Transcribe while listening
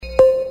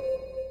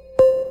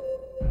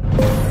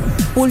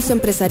Pulso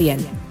Empresarial.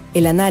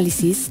 El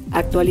análisis,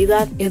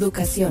 actualidad,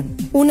 educación.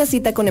 Una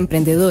cita con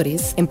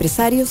emprendedores,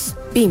 empresarios,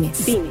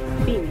 pymes.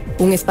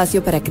 Un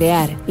espacio para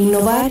crear,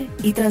 innovar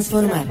y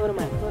transformar.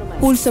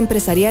 Pulso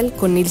Empresarial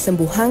con Nilsen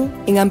Buján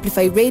en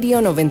Amplify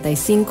Radio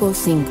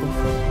 95.5.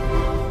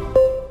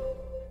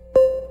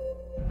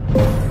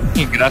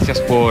 Gracias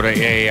por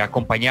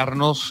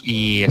acompañarnos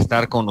y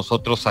estar con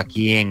nosotros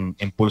aquí en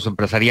Pulso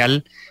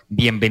Empresarial.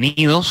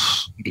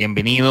 Bienvenidos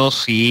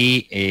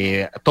y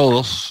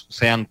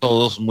sean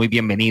todos muy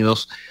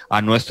bienvenidos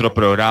a nuestro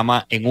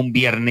programa en un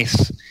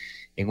viernes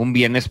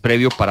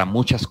previo para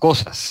muchas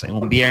cosas, en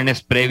un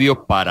viernes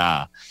previo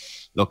para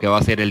lo que va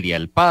a ser el Día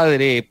del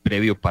Padre,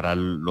 previo para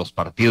los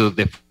partidos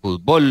de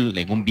fútbol,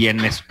 en un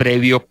viernes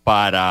previo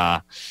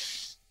para,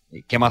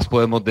 ¿qué más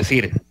podemos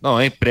decir?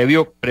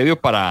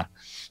 Previo para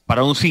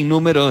un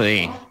sinnúmero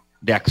de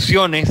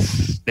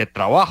acciones, de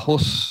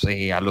trabajos.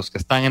 A los que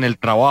están en el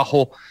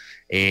trabajo,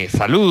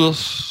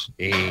 saludos,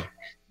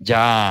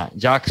 ya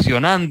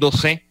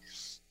accionándose,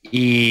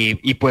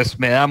 y pues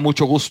me da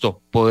mucho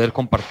gusto poder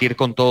compartir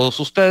con todos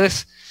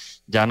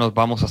ustedes. Ya nos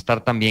vamos a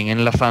estar también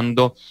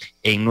enlazando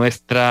en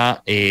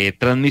nuestra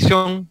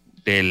transmisión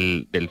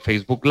del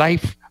Facebook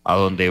Live, a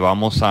donde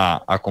vamos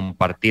a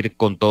compartir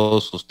con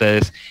todos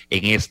ustedes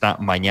en esta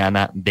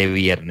mañana de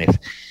viernes.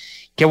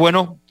 Qué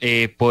bueno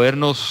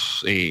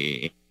podernos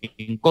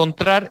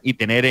encontrar y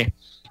tener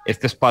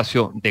este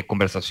espacio de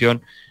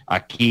conversación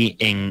aquí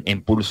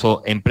en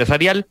Pulso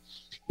Empresarial,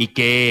 y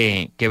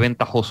qué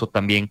ventajoso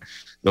también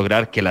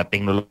lograr que la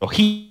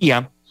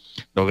tecnología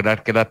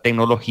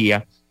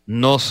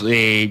nos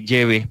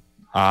lleve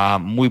a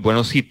muy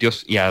buenos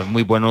sitios y a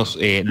muy buenos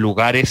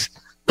lugares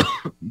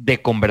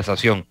de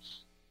conversación.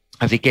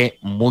 Así que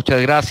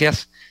muchas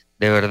gracias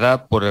de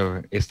verdad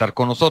por estar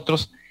con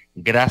nosotros.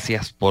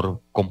 Gracias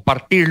por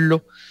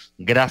compartirlo,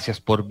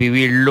 gracias por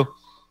vivirlo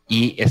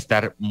y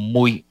estar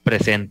muy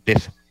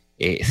presentes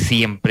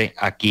siempre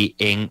aquí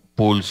en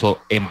Pulso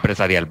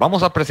Empresarial.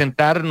 Vamos a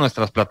presentar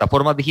nuestras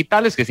plataformas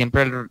digitales, que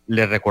siempre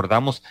les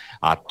recordamos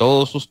a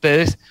todos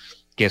ustedes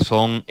que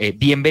son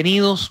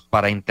bienvenidos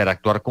para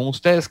interactuar con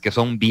ustedes, que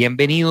son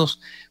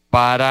bienvenidos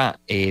para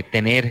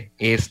tener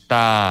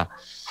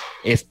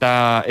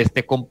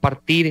este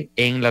compartir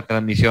en la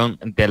transmisión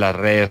de las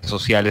redes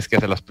sociales que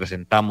se las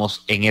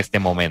presentamos en este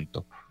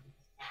momento.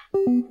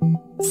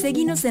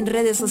 Seguinos en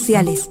redes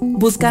sociales,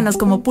 búscanos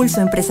como Pulso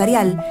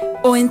Empresarial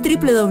o en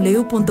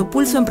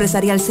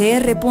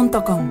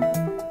www.pulsoempresarialcr.com.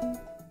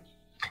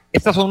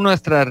 Estas son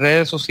nuestras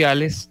redes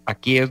sociales.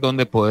 Aquí es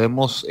donde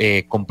podemos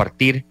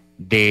compartir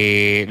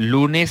de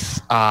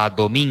lunes a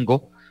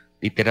domingo.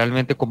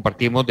 Literalmente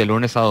compartimos de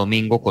lunes a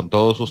domingo con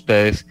todos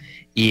ustedes,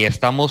 y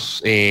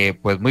estamos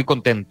pues muy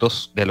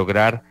contentos de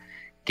lograr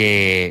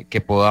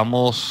que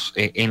podamos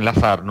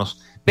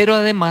enlazarnos. Pero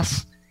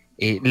además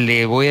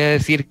le voy a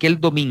decir que el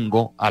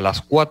domingo a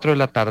las 4 de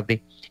la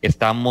tarde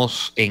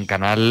estamos en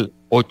Canal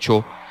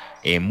 8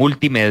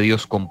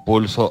 Multimedios con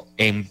Pulso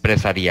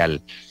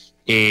Empresarial,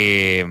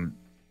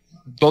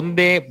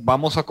 donde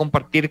vamos a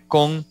compartir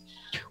con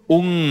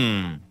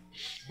un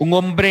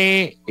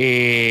hombre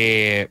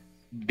de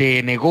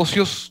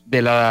negocios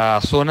de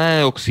la zona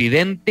de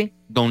Occidente,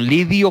 don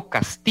Lidio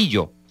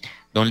Castillo.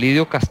 Don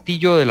Lidio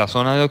Castillo, de la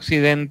zona de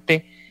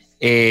Occidente,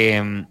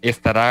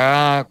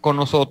 estará con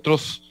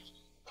nosotros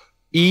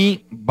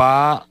y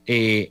va a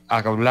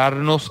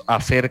hablarnos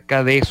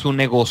acerca de su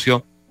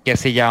negocio que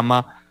se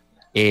llama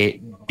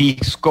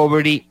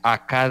Discovery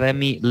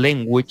Academy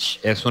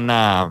Language. Es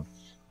una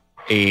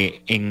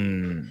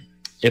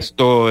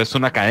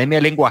academia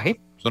de lenguaje.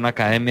 Es una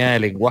academia de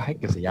lenguaje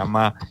que se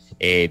llama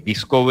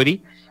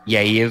Discovery, y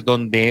ahí es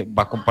donde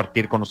va a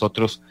compartir con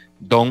nosotros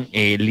don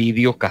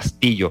Lidio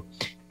Castillo.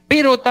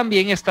 Pero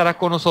también estará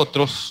con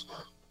nosotros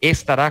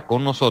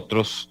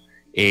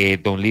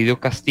don Lidio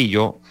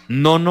Castillo,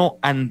 Nono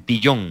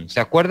Antillón.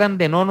 ¿Se acuerdan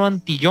de Nono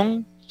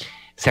Antillón?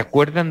 ¿Se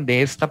acuerdan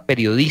de esta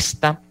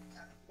periodista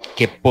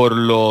que por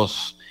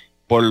los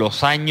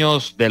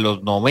años de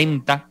los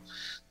 90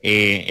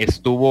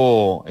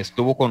 estuvo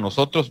con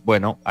nosotros?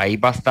 Bueno, ahí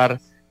va a estar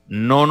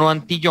Nono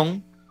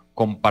Antillón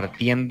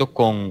compartiendo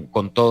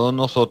con todos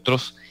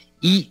nosotros,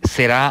 y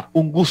será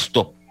un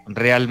gusto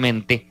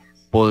realmente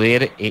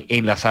poder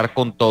enlazar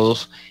con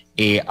todos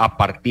a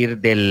partir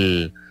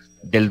del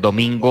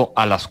domingo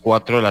a las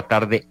 4 de la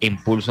tarde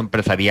en Pulso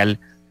Empresarial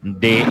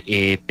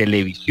de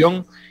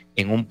televisión,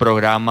 en un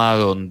programa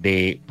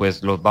donde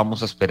pues los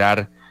vamos a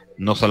esperar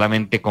no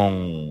solamente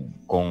con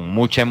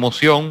mucha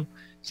emoción,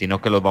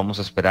 sino que los vamos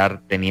a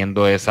esperar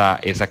teniendo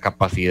esa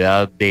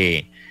capacidad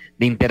de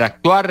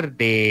interactuar,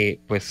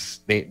 de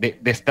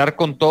estar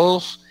con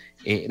todos.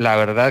 La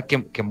verdad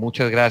que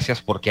muchas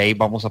gracias, porque ahí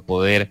vamos a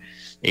poder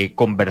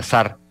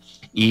conversar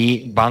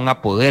y van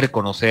a poder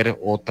conocer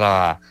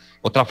otra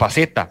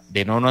faceta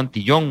de Nono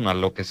Antillón, a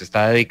lo que se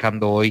está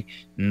dedicando hoy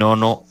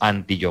Nono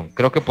Antillón.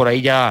 Creo que por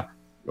ahí ya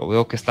lo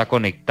veo que está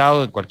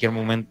conectado. En cualquier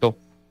momento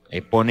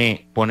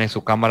pone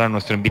su cámara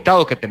nuestro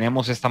invitado que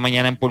tenemos esta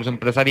mañana en Pulso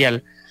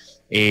Empresarial,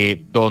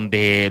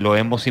 donde lo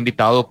hemos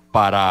invitado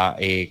para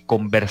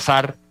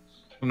conversar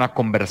una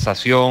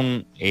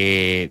conversación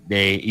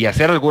y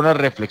hacer algunas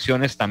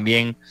reflexiones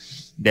también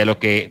de lo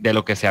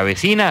que se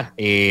avecina.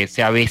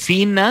 Se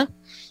avecina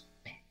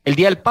el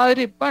Día del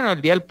Padre. Bueno,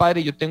 el Día del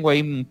Padre, yo tengo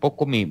ahí un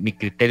poco mi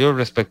criterio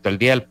respecto al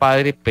Día del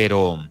Padre,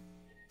 pero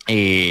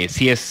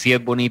sí es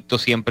bonito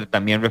siempre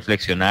también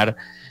reflexionar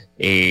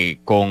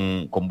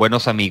con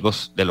buenos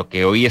amigos de lo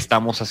que hoy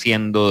estamos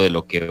haciendo, de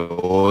lo que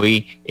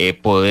hoy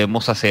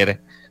podemos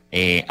hacer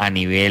a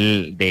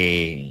nivel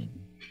de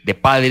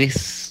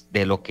padres,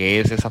 de lo que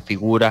es esa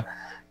figura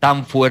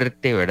tan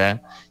fuerte,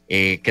 ¿verdad?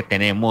 Que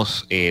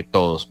tenemos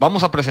todos.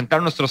 Vamos a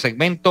presentar nuestro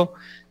segmento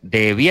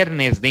de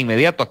viernes de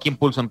inmediato aquí en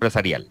Pulso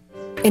Empresarial.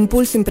 En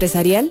Pulso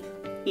Empresarial,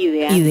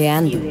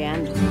 ideando.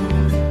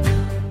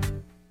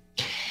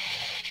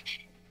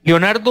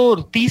 Leonardo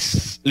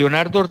Ortiz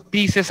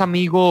es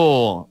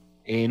amigo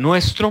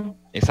nuestro,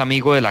 es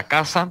amigo de la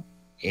casa,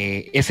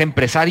 es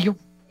empresario,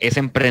 es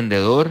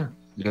emprendedor.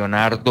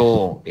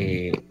 Leonardo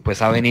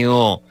pues ha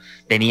venido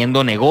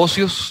teniendo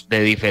negocios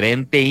de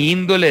diferente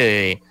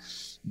índole,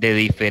 de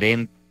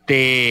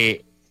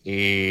diferente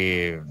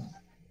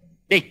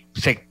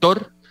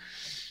sector,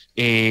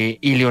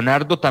 y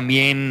Leonardo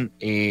también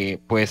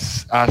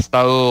pues ha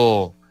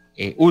estado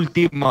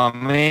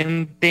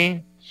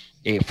últimamente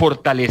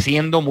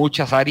fortaleciendo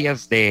muchas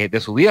áreas de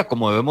su vida,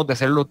 como debemos de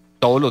hacerlo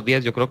todos los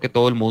días. Yo creo que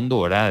todo el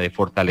mundo, ¿verdad? De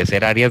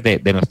fortalecer áreas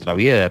de nuestra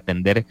vida, de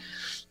atender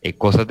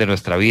cosas de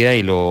nuestra vida,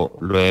 y lo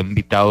he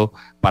invitado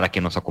para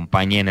que nos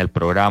acompañe en el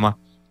programa.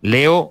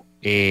 Leo,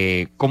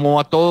 ¿cómo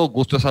va todo?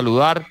 Gusto de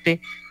saludarte.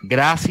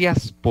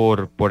 Gracias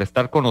por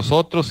estar con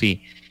nosotros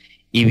y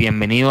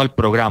bienvenido al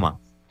programa.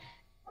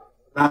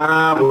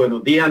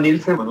 Buenos días,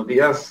 Nilsen. Buenos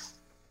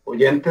días,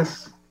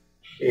 oyentes.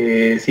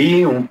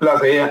 Sí, un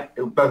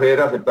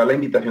placer aceptar la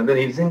invitación de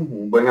Nilsen,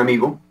 un buen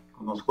amigo,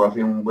 conozco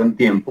hace un buen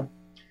tiempo.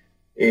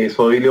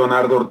 Soy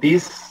Leonardo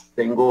Ortiz,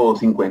 tengo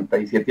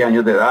 57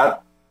 años de edad,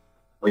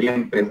 soy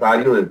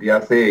empresario desde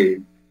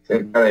hace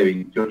cerca de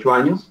 28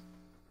 años,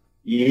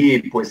 y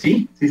pues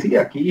sí,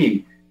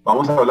 aquí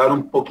vamos a hablar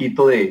un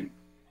poquito de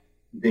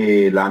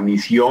la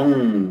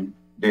misión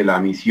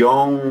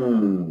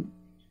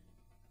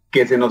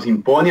que se nos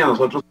impone a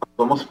nosotros cuando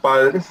somos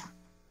padres.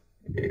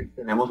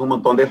 Tenemos un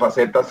montón de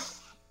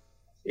facetas,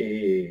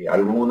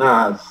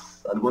 algunas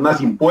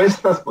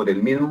impuestas por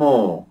el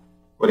mismo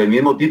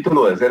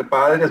título de ser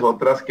padres,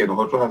 otras que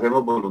nosotros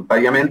hacemos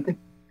voluntariamente,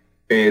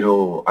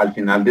 pero al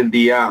final del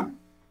día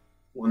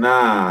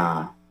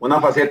una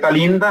faceta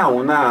linda,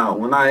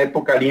 una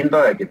época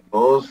linda de que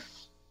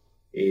todos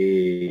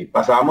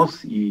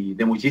pasamos, y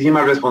de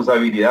muchísima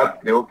responsabilidad.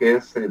 Creo que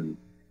es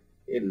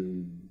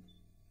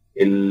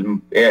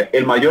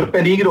el mayor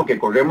peligro que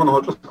corremos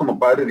nosotros como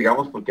padres,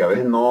 digamos, porque a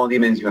veces no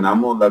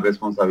dimensionamos la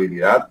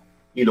responsabilidad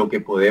y lo que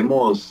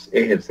podemos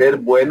ejercer,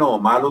 bueno o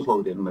malo,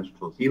 sobre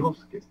nuestros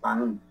hijos que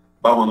están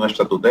bajo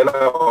nuestra tutela,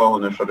 bajo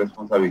nuestra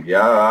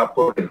responsabilidad dada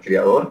por el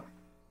Creador.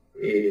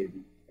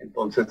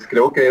 Entonces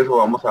creo que de eso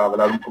vamos a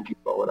hablar un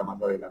poquito ahora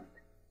más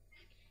adelante.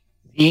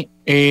 Y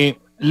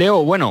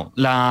Leo, bueno,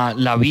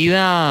 la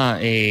vida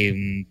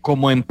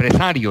como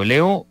empresario,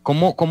 Leo,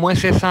 ¿cómo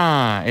es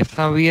esa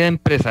vida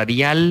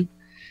empresarial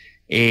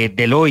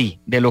del hoy,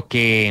 de lo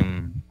que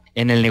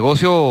en el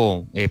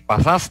negocio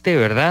pasaste,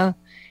 ¿verdad?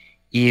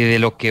 Y de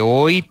lo que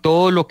hoy,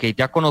 todo lo que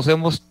ya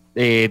conocemos,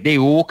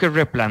 hubo que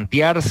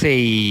replantearse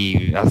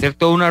y hacer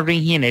toda una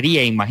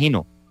reingeniería,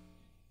 imagino.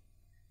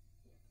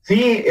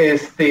 Sí,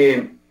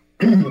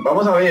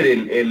 vamos a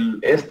ver,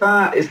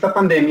 esta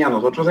pandemia,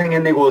 nosotros en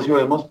el negocio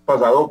hemos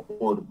pasado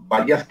por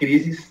varias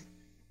crisis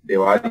de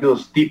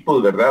varios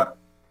tipos, ¿verdad?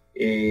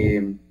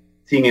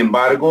 Sin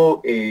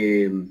embargo,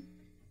 el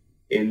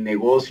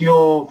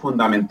negocio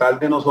fundamental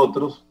de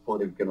nosotros,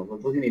 por el que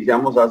nosotros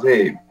iniciamos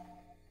en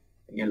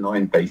el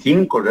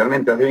 95,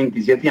 realmente hace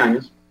 27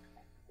 años,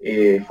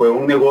 fue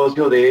un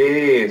negocio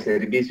de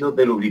servicios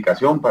de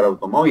lubricación para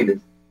automóviles.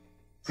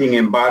 Sin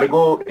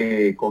embargo,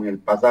 con el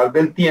pasar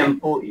del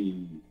tiempo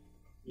y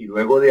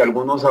luego de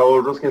algunos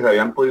ahorros que se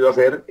habían podido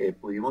hacer,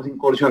 pudimos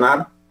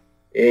incursionar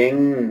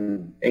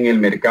en el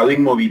mercado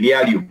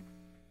inmobiliario.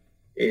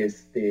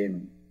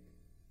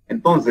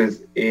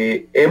 Entonces,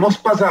 hemos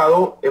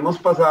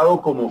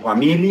pasado como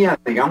familia,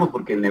 digamos,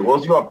 porque el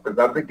negocio, a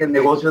pesar de que el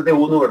negocio es de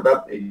uno,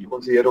 ¿verdad? Yo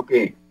considero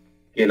que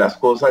las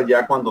cosas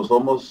ya cuando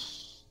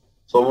somos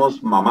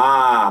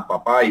mamá,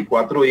 papá y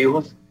 4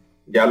 hijos,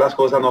 ya las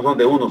cosas no son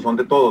de uno, son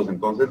de todos.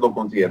 Entonces lo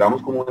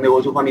consideramos como un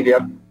negocio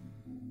familiar.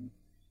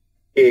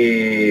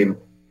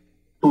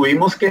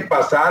 Tuvimos que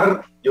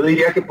pasar, yo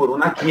diría que por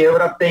una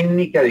quiebra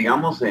técnica,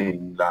 digamos,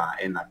 en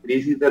la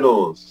crisis de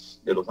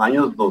los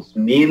años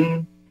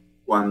 2000,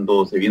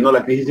 cuando se vino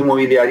la crisis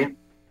inmobiliaria,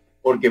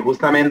 porque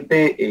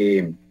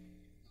justamente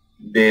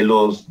de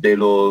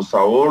los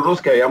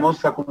ahorros que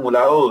habíamos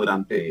acumulado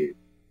durante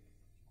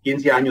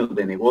 15 años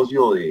de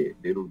negocio de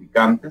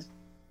lubricantes,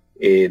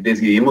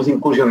 decidimos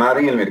incursionar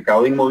en el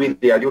mercado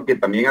inmobiliario, que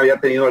también había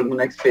tenido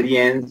alguna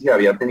experiencia,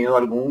 había tenido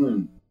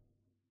alguna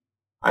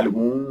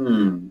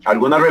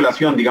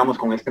relación, digamos,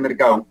 con este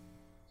mercado.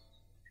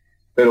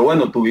 pero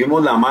bueno,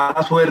 tuvimos la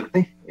mala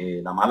suerte,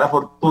 la mala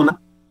fortuna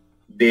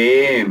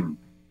de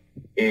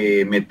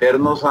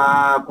meternos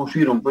a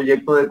construir un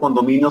proyecto de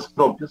condominios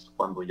propios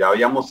cuando ya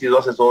habíamos sido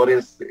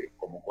asesores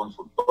como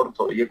consultor.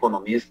 Soy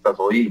economista,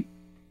 soy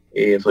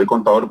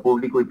contador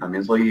público y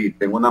también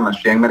tengo una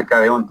maestría en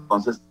mercadeo,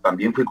 entonces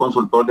también fui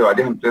consultor de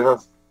varias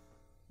empresas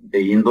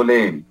de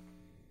índole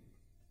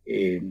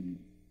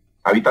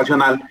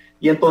habitacional,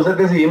 y entonces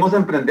decidimos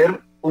emprender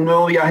un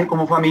nuevo viaje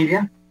como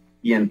familia,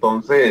 y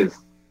entonces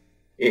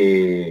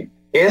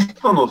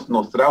esto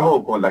nos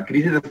trajo con la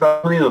crisis de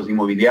Estados Unidos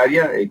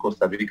inmobiliaria.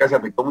 Costa Rica se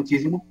afectó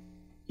muchísimo,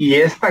 y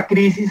esta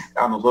crisis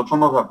a nosotros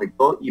nos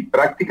afectó y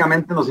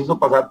prácticamente nos hizo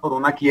pasar por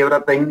una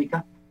quiebra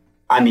técnica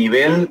a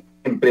nivel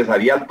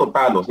empresarial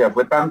total. O sea,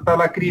 fue tanta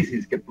la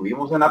crisis que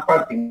tuvimos en la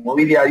parte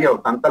inmobiliaria, o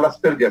tantas las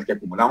pérdidas que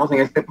acumulamos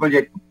en este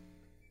proyecto,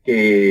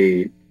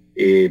 que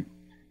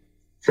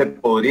se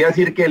podría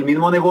decir que el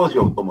mismo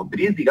negocio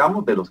automotriz,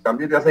 digamos, de los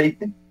cambios de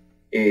aceite,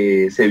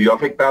 se vio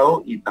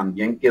afectado y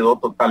también quedó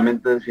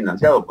totalmente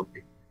desfinanciado,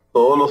 porque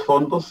todos los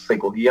fondos se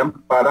cogían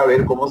para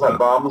ver cómo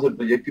salvábamos el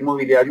proyecto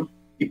inmobiliario,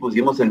 y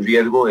pusimos en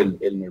riesgo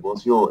el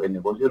negocio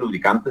de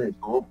lubricantes.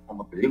 Estuvo,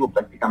 como te digo,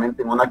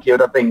 prácticamente en una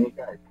quiebra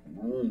técnica,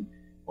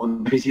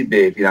 un déficit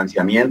de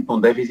financiamiento,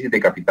 un déficit de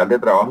capital de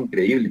trabajo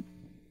increíble.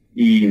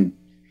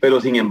 Pero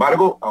sin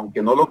embargo,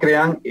 aunque no lo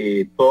crean,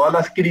 todas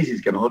las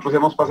crisis que nosotros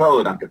hemos pasado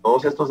durante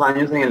todos estos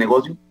años en el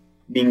negocio,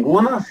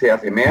 ninguna se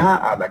asemeja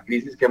a la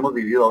crisis que hemos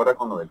vivido ahora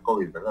con lo del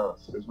COVID, ¿verdad?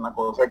 Es una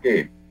cosa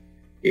que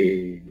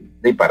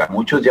para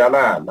muchos ya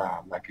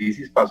la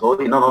crisis pasó,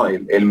 y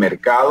el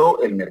mercado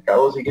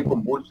sigue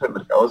convulso, el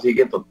mercado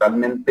sigue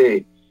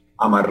totalmente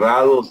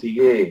amarrado,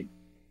 seguimos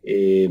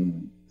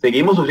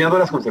sufriendo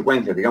las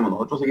consecuencias, digamos.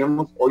 Nosotros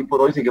hoy por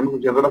hoy seguimos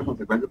sufriendo las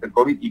consecuencias del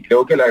COVID, y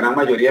creo que la gran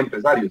mayoría de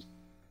empresarios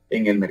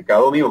en el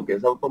mercado mío, que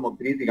es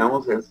automotriz,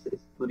 digamos, es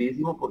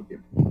durísimo, porque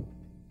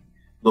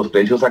los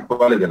precios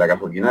actuales de la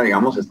gasolina,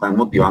 digamos, están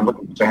motivando a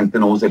que mucha gente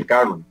no use el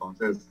carro.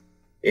 Entonces,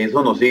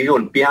 eso nos sigue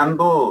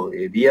golpeando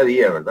día a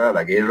día, ¿verdad?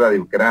 La guerra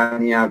de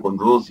Ucrania con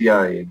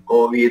Rusia, el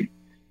COVID,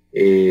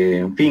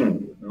 en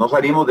fin, no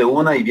salimos de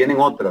una y vienen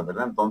otras,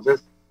 ¿verdad?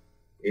 Entonces,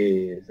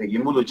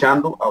 seguimos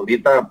luchando.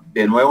 Ahorita,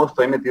 de nuevo,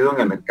 estoy metido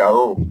en el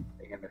mercado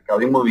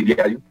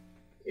inmobiliario.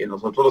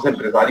 Nosotros los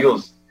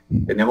empresarios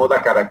tenemos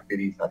la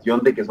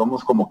caracterización de que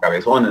somos como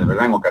cabezones,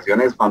 ¿verdad? En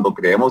ocasiones, cuando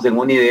creemos en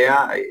una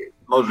idea,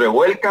 nos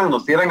revuelcan,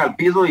 nos tiran al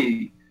piso,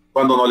 y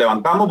cuando nos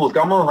levantamos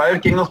buscamos a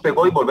ver quién nos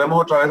pegó y volvemos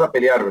otra vez a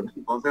pelear, ¿verdad?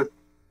 Entonces,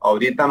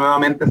 ahorita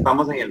nuevamente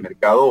estamos en el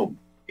mercado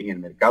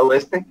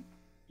este,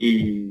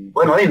 y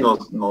bueno, ahí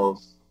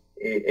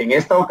en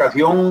esta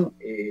ocasión,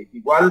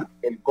 igual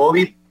el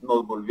COVID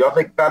nos volvió a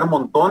afectar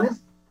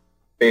montones,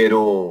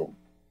 pero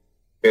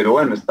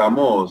bueno,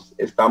 estamos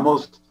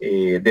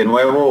de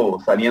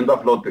nuevo saliendo a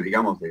flote,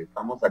 digamos.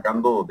 Estamos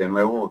sacando de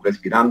nuevo,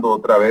 respirando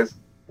otra vez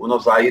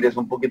unos aires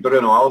un poquito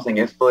renovados en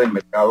esto del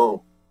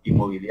mercado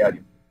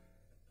inmobiliario.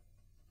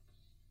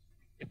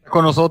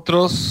 Con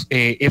nosotros,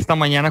 esta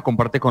mañana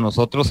comparte con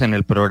nosotros en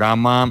el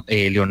programa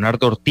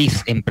Leonardo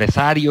Ortiz,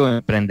 empresario,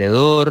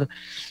 emprendedor,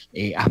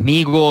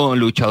 amigo,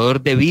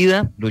 luchador de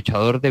vida,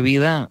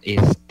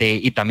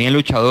 y también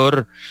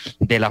luchador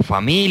de la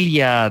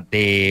familia,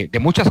 de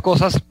muchas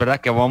cosas, ¿verdad?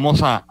 Que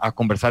vamos a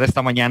conversar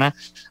esta mañana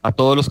a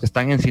todos los que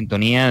están en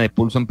sintonía de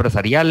Pulso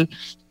Empresarial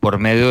por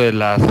medio de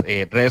las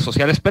redes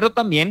sociales, pero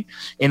también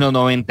en los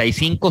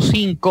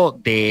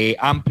 95.5 de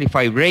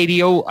Amplify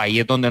Radio.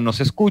 Ahí es donde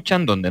nos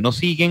escuchan, donde nos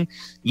siguen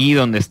y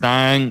donde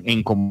están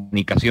en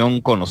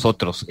comunicación con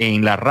nosotros.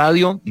 En la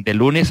radio, de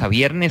lunes a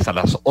viernes a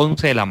las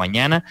 11 de la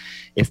mañana,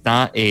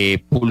 está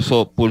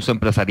Pulso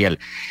Empresarial.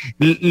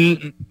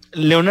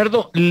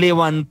 Leonardo,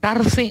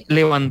 levantarse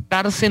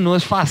no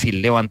es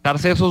fácil,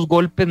 levantarse de esos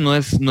golpes no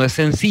es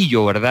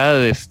sencillo,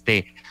 ¿verdad?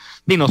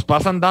 Y nos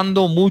pasan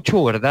dando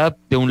mucho, ¿verdad?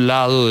 De un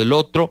lado, del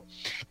otro.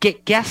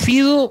 ¿Qué ha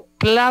sido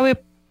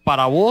clave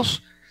para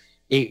vos?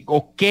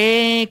 ¿O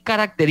qué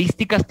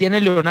características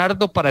tiene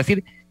Leonardo para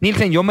decir,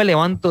 Nielsen, yo me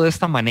levanto de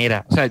esta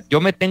manera? O sea, yo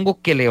me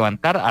tengo que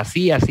levantar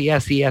así,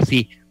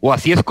 o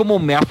así es como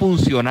me ha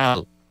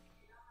funcionado.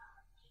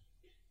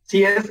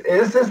 Sí, es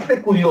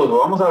curioso.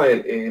 Vamos a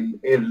ver,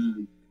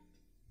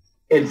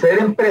 el ser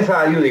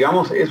empresario,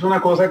 digamos, es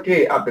una cosa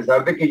que, a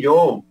pesar de que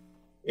yo,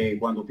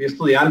 cuando fui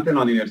estudiante en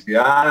la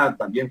universidad,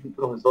 también fui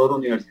profesor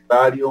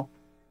universitario,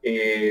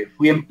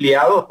 fui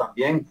empleado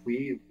también,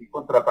 fui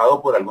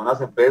contratado por algunas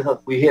empresas,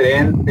 fui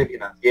gerente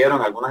financiero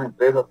en algunas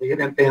empresas, fui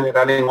gerente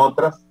general en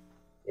otras.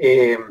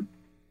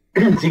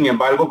 Sin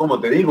embargo, como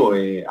te digo,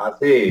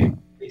 hace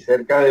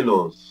cerca de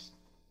los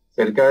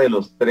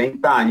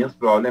 30 años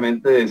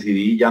probablemente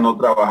decidí ya no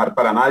trabajar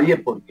para nadie,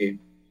 porque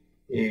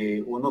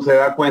uno se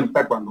da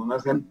cuenta, cuando uno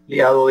es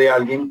empleado de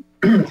alguien,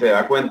 se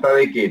da cuenta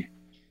de que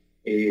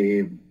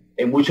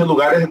en muchos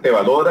lugares se te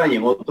valora y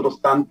en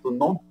otros tantos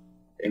no.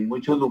 En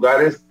muchos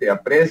lugares te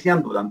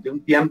aprecian durante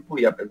un tiempo,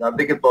 y a pesar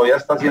de que todavía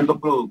estás siendo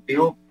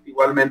productivo,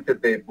 igualmente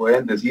te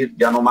pueden decir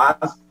ya no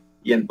más.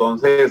 Y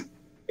entonces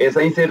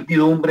esa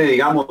incertidumbre,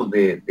 digamos,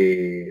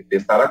 de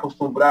estar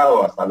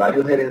acostumbrado a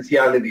salarios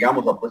gerenciales,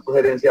 digamos, a puestos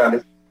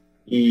gerenciales,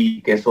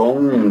 y que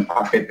son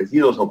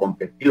apetecidos o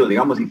competidos,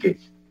 digamos, y que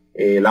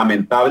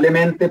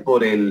lamentablemente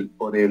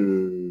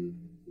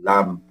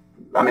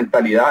la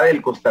mentalidad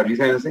del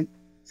costarricense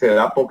se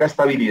da poca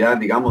estabilidad,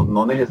 digamos,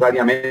 no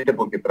necesariamente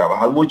porque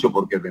trabajas mucho,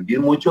 porque rendís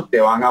mucho, te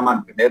van a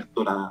mantener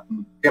durante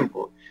un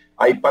tiempo.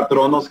 Hay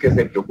patronos que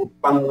se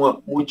preocupan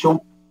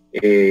mucho.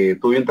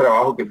 Tuve un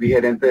trabajo que fui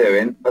gerente de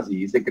ventas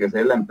y hice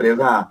crecer la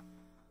empresa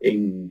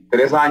en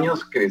 3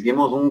 años,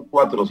 crecimos un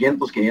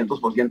 400,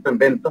 500% en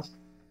ventas,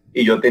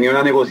 y yo tenía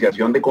una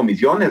negociación de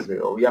comisiones,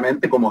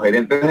 obviamente como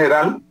gerente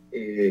general,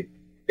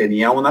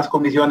 tenía unas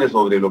comisiones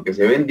sobre lo que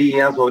se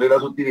vendía, sobre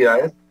las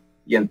utilidades,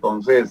 y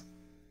entonces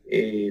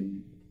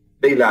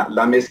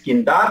la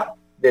mezquindad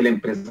del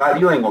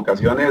empresario en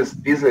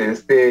ocasiones dice,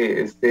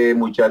 este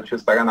muchacho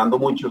está ganando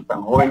mucho,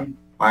 tan joven,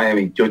 más de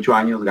 28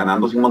 años,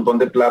 ganándose un montón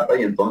de plata,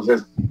 y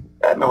entonces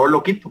mejor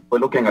lo quito, fue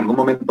lo que en algún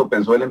momento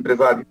pensó el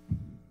empresario,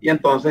 y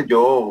entonces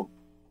yo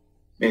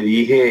me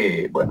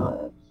dije,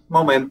 bueno,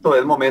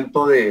 es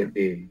momento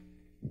de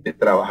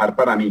trabajar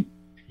para mí.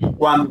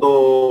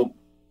 Cuando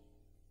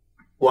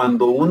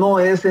uno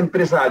es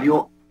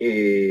empresario,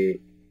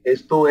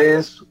 esto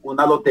es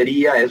una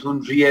lotería, es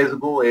un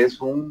riesgo,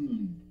 es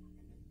un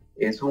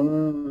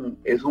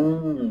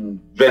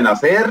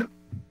renacer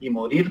y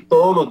morir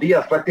todos los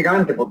días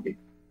prácticamente, porque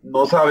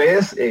no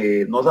sabes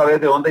de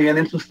dónde viene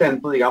el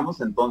sustento,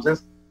 digamos.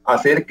 Entonces,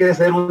 hacer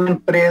crecer una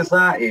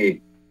empresa,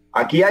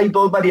 aquí hay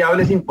 2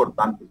 variables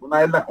importantes.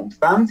 Una es la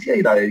constancia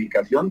y la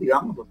dedicación,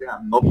 digamos. O sea,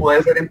 no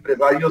puedes ser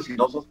empresario si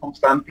no sos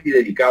constante y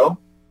dedicado.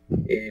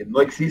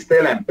 No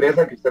existe la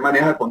empresa que usted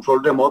maneja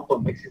control remoto,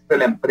 no existe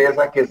la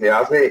empresa que se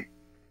hace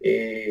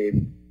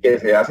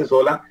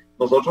sola.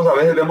 Nosotros a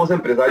veces vemos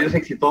empresarios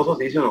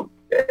exitosos y dicen,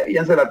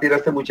 bien se la tira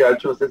este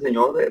muchacho, este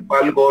señor, va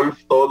al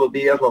golf todos los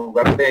días o a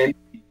jugar tenis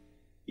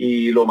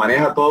y lo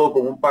maneja todo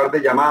con un par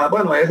de llamadas.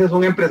 Bueno, ese es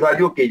un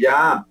empresario que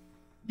ya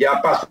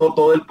pasó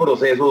todo el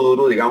proceso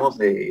duro, digamos.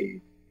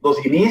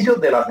 Los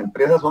inicios de las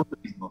empresas son los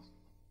mismos.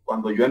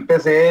 Cuando yo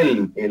empecé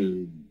el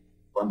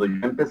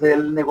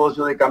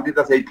negocio de cambios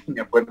de aceite,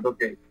 me acuerdo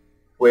que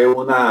fue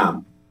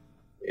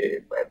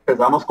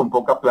empezamos con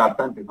poca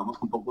plata, empezamos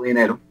con poco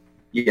dinero,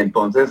 y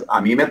entonces a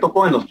mí me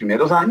tocó en los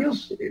primeros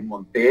años,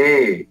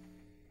 monté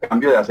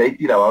cambio de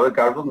aceite y lavado de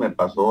carros, me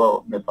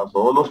pasó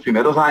los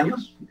primeros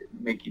años,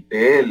 me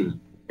quité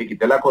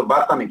la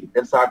corbata, me quité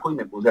el saco y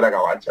me puse la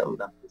gabacha.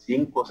 Durante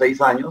 5 o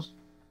 6 años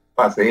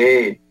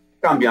pasé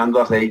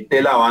cambiando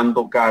aceite,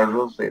 lavando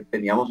carros.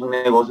 Teníamos un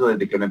negocio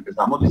desde que lo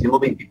empezamos, lo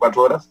hicimos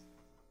 24 horas.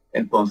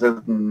 Entonces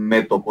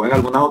me tocó en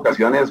algunas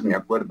ocasiones, me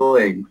acuerdo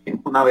de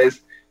una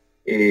vez,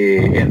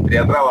 entré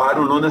a trabajar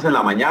un lunes en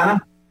la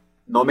mañana,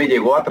 no me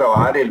llegó a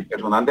trabajar el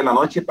personal de la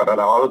noche para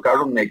lavado de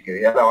carros, me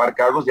quedé a lavar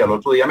carros y al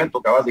otro día me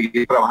tocaba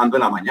seguir trabajando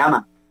en la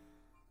mañana.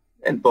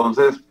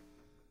 Entonces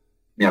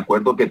me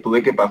acuerdo que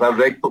tuve que pasar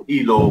recto,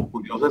 y lo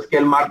curioso es que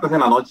el martes en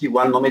la noche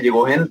igual no me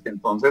llegó gente,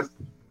 entonces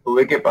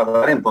tuve que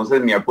pasar.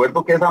 Entonces me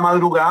acuerdo que esa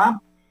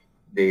madrugada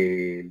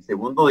del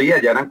segundo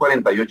día, ya eran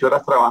 48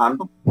 horas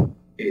trabajando,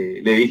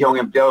 le dije a un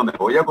empleado, me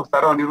voy a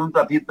acostar a dormir un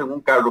ratito en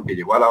un carro que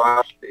llegó a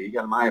lavar. Le dije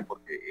al maje,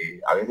 porque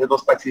a veces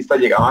los taxistas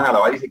llegaban a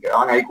lavar y se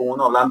quedaban ahí con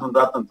uno hablando un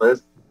rato.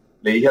 Entonces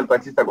le dije al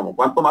taxista, como,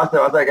 ¿cuánto más te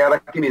vas a quedar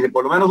aquí? Me dice,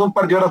 por lo menos un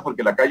par de horas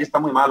porque la calle está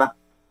muy mala.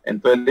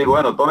 Entonces le digo,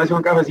 bueno, tómese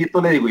un cafecito,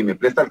 le digo, y me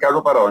presta el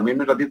carro para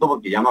dormirme un ratito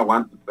porque ya no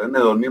aguanto. Entonces me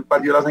dormí un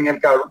par de horas en el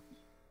carro,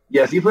 y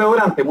así fue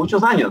durante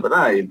muchos años,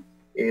 ¿verdad?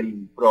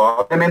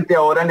 Probablemente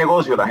ahora el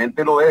negocio, la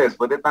gente lo ve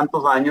después de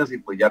tantos años y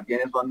pues ya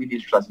tiene su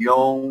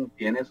administración,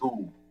 tiene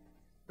su...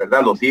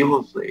 ¿verdad? Los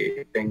hijos,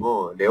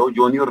 tengo Leo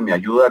Junior, me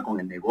ayuda con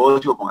el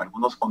negocio, con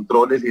algunos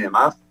controles y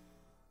demás.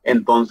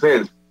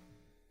 Entonces,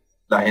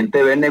 la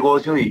gente ve el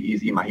negocio y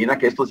se imagina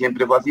que esto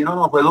siempre fue así.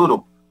 No, fue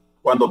duro.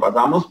 Cuando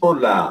pasamos por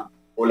la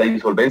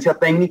insolvencia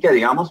técnica,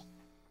 digamos,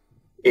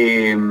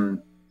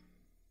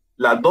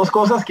 las 2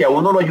 cosas que a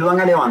uno lo ayudan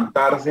a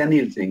levantarse,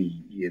 Nielsen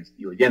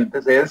y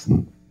oyentes, es,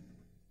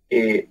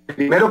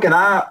 primero que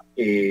nada,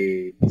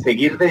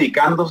 seguir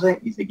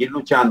dedicándose y seguir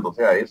luchando. O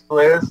sea, esto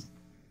es...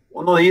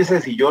 Uno dice,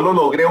 si yo lo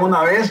logré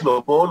una vez,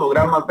 lo puedo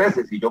lograr más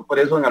veces. Y yo por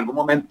eso en algún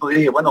momento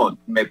dije, bueno,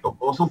 me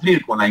tocó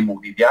sufrir con la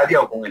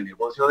inmobiliaria o con el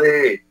negocio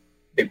de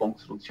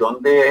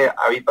construcción de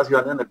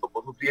habitaciones, me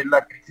tocó sufrir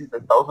la crisis de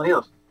Estados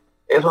Unidos.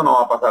 Eso no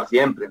va a pasar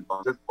siempre.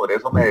 Entonces, por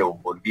eso me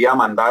volví a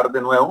mandar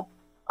de nuevo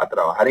a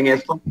trabajar en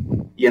esto.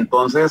 Y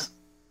entonces,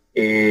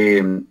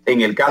 en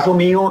el caso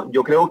mío,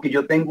 yo creo que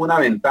yo tengo una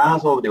ventaja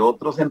sobre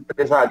otros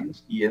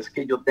empresarios, y es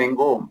que yo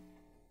tengo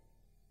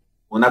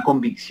una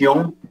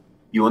convicción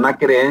y una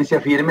creencia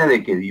firme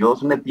de que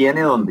Dios me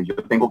tiene donde yo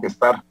tengo que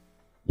estar.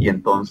 Y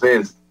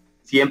entonces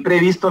siempre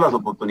he visto las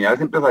oportunidades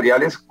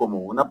empresariales como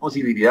una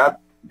posibilidad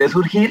de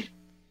surgir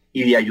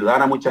y de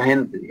ayudar a mucha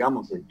gente,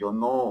 digamos. Yo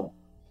no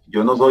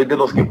soy de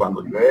los que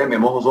cuando llueve me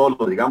mojo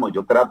solo, digamos.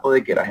 Yo trato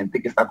de que la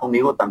gente que está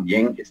conmigo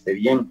también esté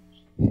bien.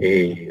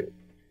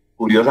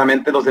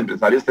 Curiosamente los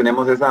empresarios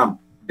tenemos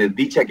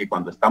desdicha que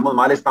cuando estamos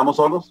mal estamos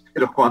solos,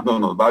 pero cuando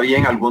nos va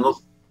bien,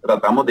 algunos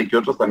tratamos de que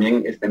otros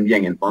también estén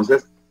bien.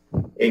 Entonces,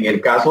 en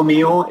el caso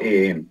mío,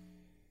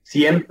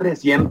 siempre,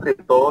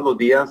 todos los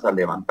días al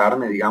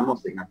levantarme,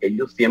 digamos, en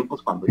aquellos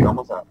tiempos cuando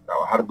íbamos a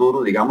trabajar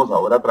duro, digamos,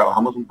 ahora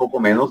trabajamos un poco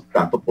menos,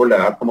 tanto por la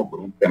edad como por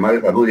un tema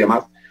de salud y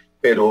demás,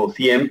 pero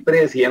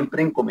siempre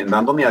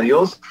encomendándome a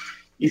Dios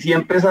y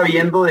siempre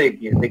sabiendo de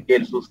que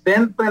el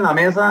sustento en la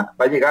mesa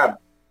va a llegar.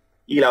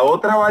 Y la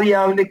otra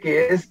variable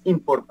que es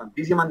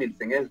importantísima,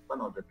 Nielsen, es,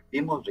 bueno,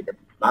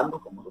 recapitulando,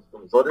 como los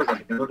profesores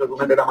haciendo un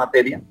resumen de la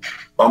materia,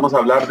 vamos a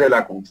hablar de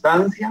la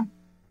constancia,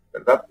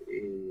 ¿verdad?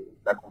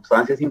 La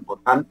constancia es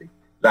importante,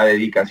 la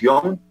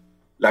dedicación,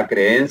 la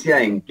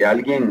creencia en que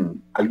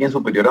alguien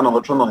superior a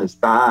nosotros nos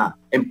está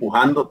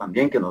empujando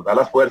también, que nos da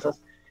las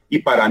fuerzas. Y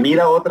para mí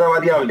la otra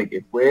variable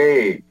que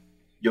fue,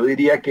 yo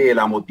diría que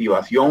la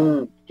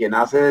motivación que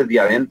nace desde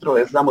adentro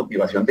es la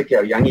motivación de que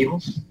habían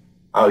hijos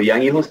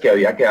que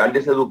había que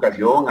darles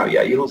educación,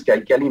 había hijos que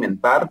hay que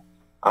alimentar,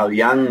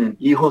 habían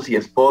hijos y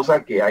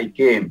esposa que hay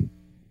que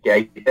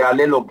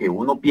darle lo que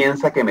uno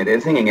piensa que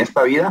merecen en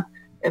esta vida.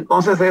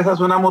 Entonces esa es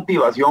una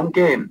motivación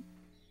que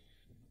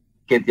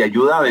te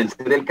ayuda a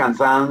vencer el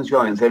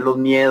cansancio, a vencer los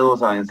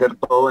miedos, a vencer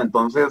todo.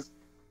 Entonces,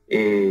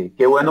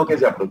 qué bueno que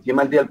se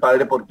aproxima el Día del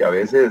Padre, porque a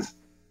veces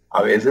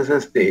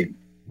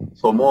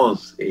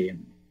somos...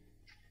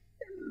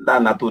 la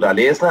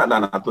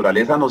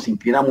naturaleza nos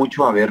inclina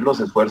mucho a ver los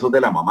esfuerzos de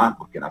la mamá,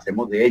 porque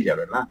nacemos de ella,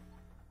 ¿verdad?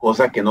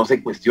 Cosa que no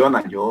se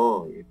cuestiona.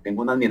 Yo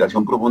tengo una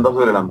admiración profunda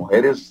sobre las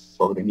mujeres,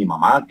 sobre mi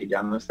mamá, que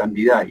ya no está en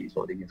vida, y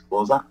sobre mi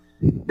esposa.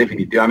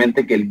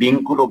 Definitivamente que el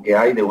vínculo que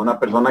hay de una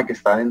persona que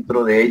está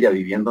dentro de ella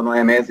viviendo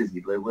 9 meses y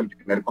luego el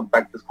primer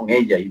contacto es con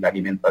ella y la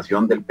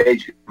alimentación del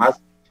pecho y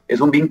demás, es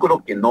un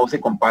vínculo que no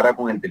se compara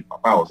con el del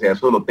papá. O sea,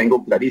 eso lo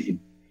tengo clarísimo.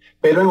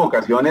 Pero en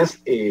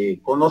ocasiones,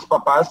 con los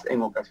papás,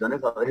 en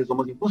ocasiones a veces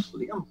somos injustos,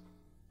 digamos.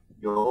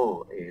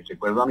 Yo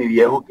recuerdo a mi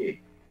viejo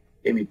que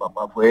mi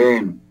papá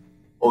fue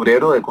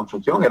obrero de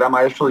construcción, era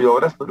maestro de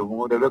obras, pero fue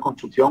un obrero de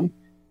construcción,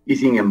 y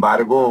sin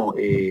embargo,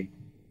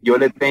 yo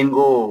le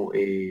tengo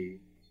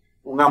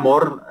un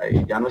amor,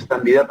 ya no está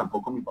en vida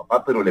tampoco mi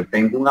papá, pero le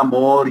tengo un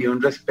amor y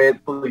un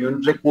respeto y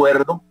un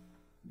recuerdo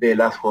de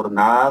las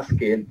jornadas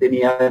que él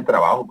tenía de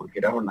trabajo, porque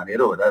era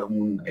jornalero,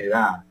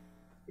 ¿verdad?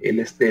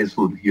 Él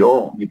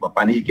surgió, mi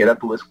papá ni siquiera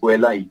tuvo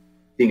escuela y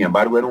sin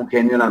embargo era un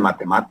genio en las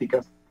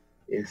matemáticas.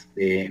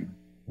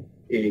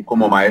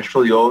 Como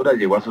maestro de obra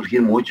llegó a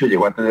surgir mucho,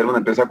 llegó a tener una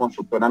empresa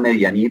constructora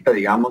medianita,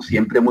 digamos,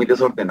 siempre muy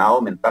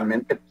desordenado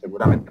mentalmente,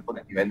 seguramente por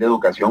el nivel de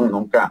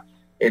educación.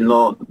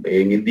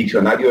 En el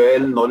diccionario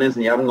él no le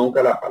enseñaron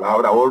nunca la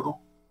palabra ahorro,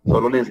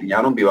 solo le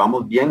enseñaron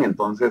vivamos bien.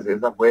 Entonces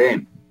esa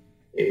fue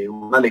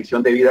una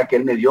lección de vida que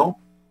él me dio.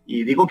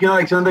 Y digo que una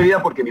lección de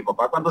vida porque mi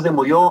papá cuando se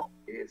murió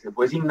se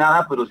fue sin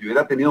nada, pero si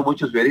hubiera tenido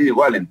mucho se hubiera ido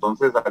igual.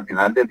 Entonces al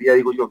final del día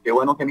digo yo, qué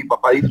bueno que mi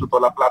papá disfrutó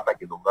la plata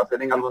que logró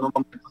hacer en algunos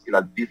momentos y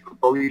la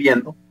disfrutó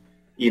viviendo,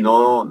 y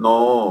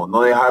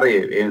no dejar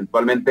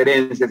eventualmente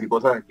herencias y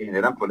cosas que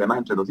generan problemas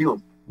entre los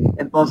hijos.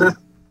 Entonces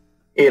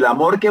el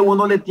amor que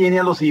uno le tiene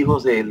a los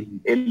hijos,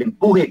 el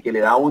empuje que le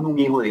da a uno un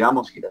hijo,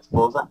 digamos, y la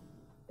esposa,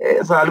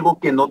 es algo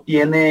que no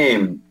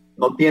tiene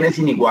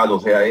sin igual. O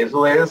sea,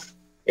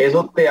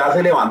 eso te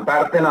hace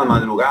levantarte en las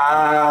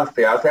madrugadas,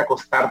 te hace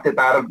acostarte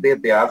tarde,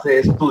 te hace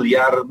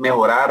estudiar,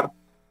 mejorar.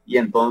 Y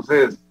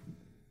entonces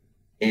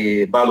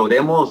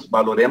valoremos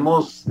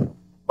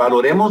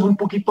un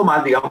poquito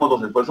más, digamos,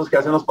 los esfuerzos que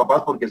hacen los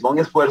papás, porque son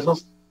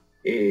esfuerzos.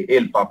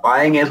 El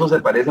papá en eso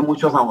se parece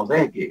mucho a San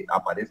José, que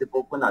aparece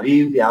poco en la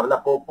Biblia,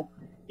 habla poco,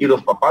 y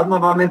los papás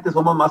normalmente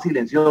somos más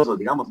silenciosos,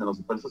 digamos, en los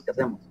esfuerzos que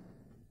hacemos.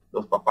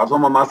 Los papás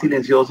somos más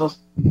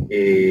silenciosos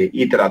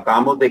y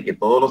tratamos de que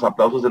todos los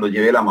aplausos se los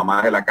lleve la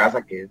mamá de la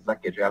casa, que es la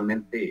que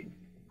realmente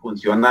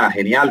funciona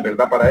genial,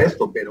 ¿verdad? Para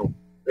esto, pero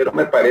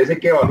me parece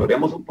que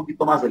valoremos un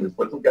poquito más el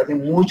esfuerzo que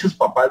hacen muchos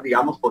papás,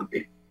 digamos,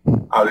 porque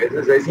a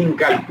veces es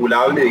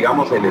incalculable,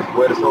 digamos, el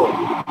esfuerzo,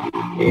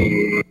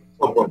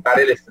 soportar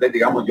el estrés,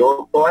 digamos.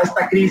 Toda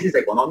esta crisis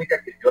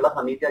económica que dio la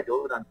familia,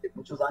 yo durante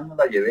muchos años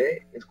la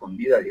llevé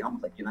escondida,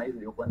 digamos, aquí nadie se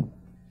dio cuenta.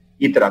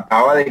 Y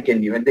trataba de que el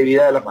nivel de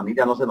vida de la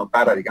familia no se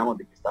notara, digamos,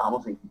 de que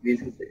estábamos en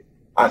crisis,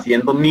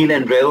 haciendo 1000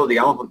 enredos,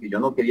 digamos, porque yo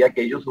no quería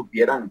que ellos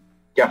supieran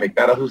que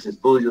afectara sus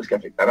estudios, que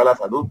afectara la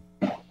salud.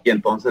 Y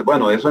entonces,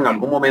 bueno, eso en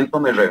algún momento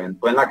me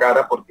reventó en la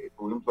cara porque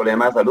tuve un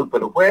problema de salud,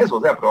 pero fue eso.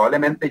 O sea,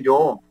 probablemente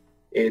yo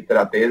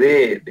traté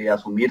de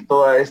asumir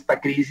toda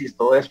esta crisis,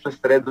 todo este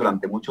estrés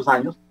durante muchos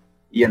años,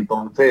 y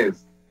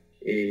entonces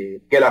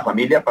que la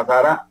familia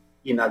pasara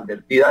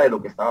inadvertida de lo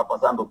que estaba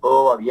pasando.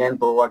 Todo va bien,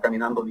 todo va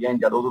caminando bien,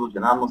 ya lo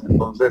solucionamos.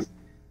 Entonces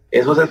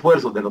esos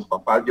esfuerzos de los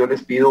papás, yo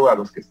les pido a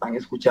los que están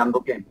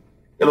escuchando que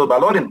los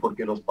valoren,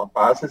 porque los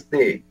papás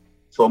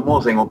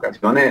somos en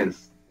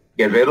ocasiones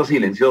guerreros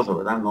silenciosos,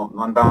 ¿verdad? No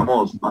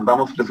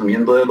andamos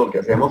presumiendo de lo que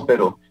hacemos,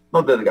 pero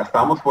nos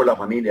desgastamos por la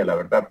familia, la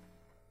verdad.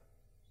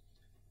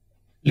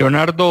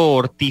 Leonardo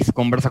Ortiz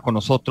conversa con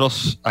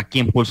nosotros aquí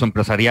en Pulso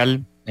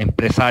Empresarial.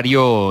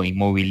 empresario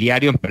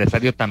inmobiliario,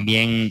 empresario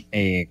también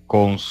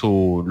con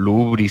su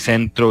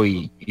lubricentro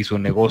y su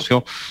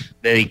negocio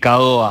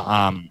dedicado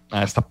a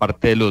esta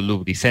parte de los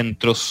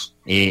lubricentros,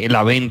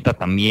 la venta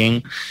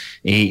también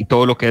y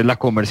todo lo que es la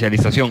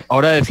comercialización.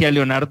 Ahora decía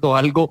Leonardo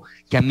algo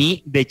que a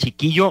mí de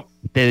chiquillo,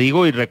 te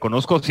digo y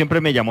reconozco,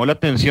 siempre me llamó la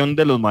atención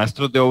de los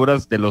maestros de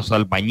obras, de los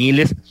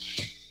albañiles,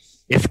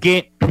 es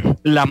que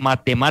la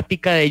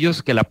matemática de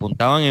ellos que la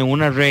apuntaban en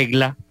una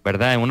regla,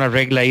 ¿verdad? En una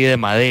regla ahí de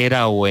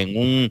madera o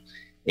en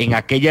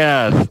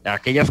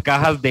aquellas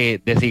cajas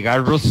de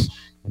cigarros,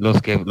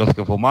 los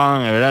que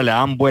fumaban, ¿verdad? Le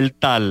daban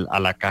vuelta a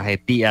la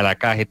cajetilla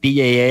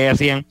y ahí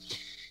hacían.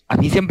 A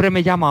mí siempre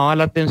me llamaba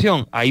la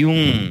atención. Hay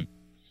un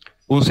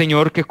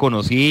señor que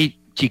conocí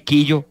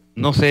chiquillo,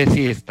 no sé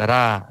si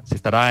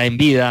estará en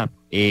vida,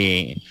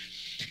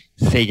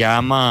 se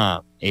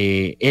llama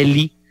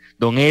Eli,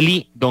 Don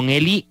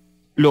Eli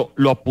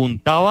lo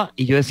apuntaba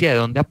y yo decía, ¿de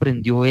dónde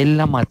aprendió él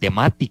la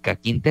matemática?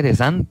 Qué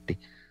interesante.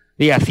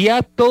 Y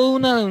hacía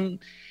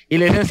y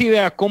le decía así,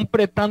 vea,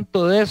 compre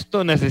tanto de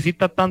esto,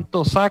 necesita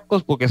tantos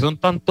sacos porque son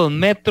tantos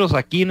metros,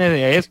 aquí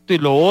de esto y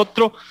lo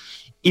otro.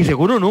 Y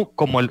seguro no,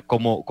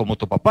 como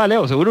tu papá,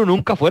 Leo, seguro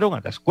nunca fueron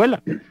a la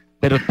escuela,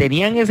 pero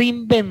tenían esa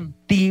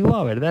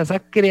inventiva, ¿verdad? Esa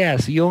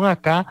creación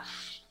acá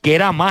que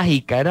era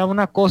mágica, era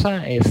una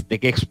cosa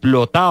que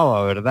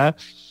explotaba, ¿verdad?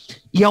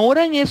 Y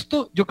ahora en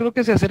esto, yo creo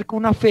que se acerca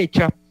una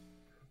fecha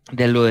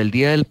de lo del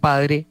Día del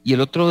Padre, y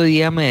el otro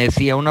día me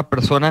decía una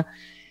persona,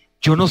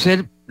 yo no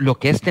sé lo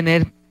que es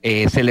tener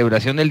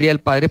celebración del Día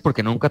del Padre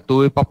porque nunca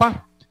tuve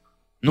papá,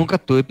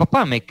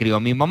 me crió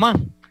mi mamá,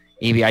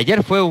 y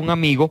ayer fue un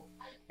amigo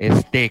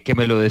que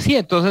me lo decía,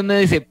 entonces me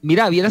dice,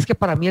 mira, vieras que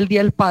para mí el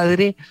Día del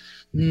Padre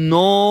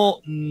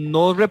no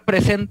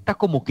representa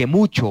como que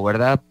mucho,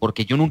 ¿verdad?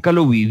 Porque yo nunca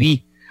lo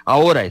viví.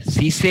 Ahora,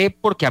 sí sé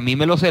porque a mí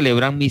me lo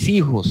celebran mis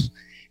hijos,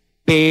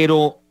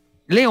 pero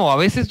Leo, a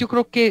veces yo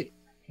creo que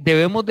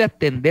debemos de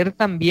atender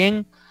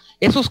también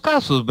esos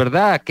casos,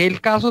 ¿verdad? Aquel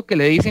caso que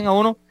le dicen a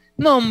uno,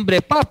 no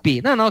hombre,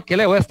 papi, no, ¿qué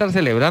le voy a estar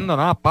celebrando?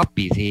 Nada,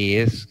 papi, si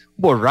es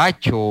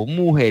borracho, un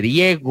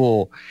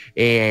mujeriego,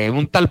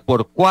 un tal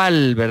por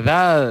cual,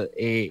 ¿verdad?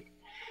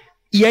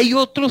 Y hay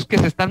otros que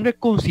se están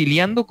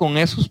reconciliando con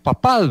esos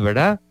papás,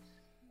 ¿verdad?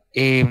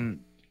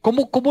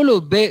 ¿Cómo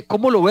lo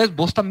ves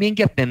vos también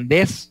que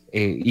atendés,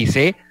 y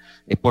sé,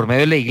 por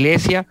medio de la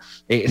iglesia,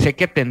 sé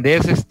que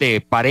atendés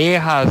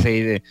parejas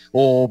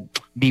o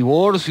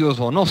divorcios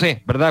o no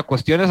sé, ¿verdad?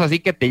 Cuestiones así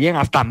que te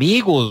llegan, hasta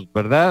amigos,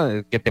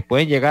 ¿verdad? Que te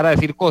pueden llegar a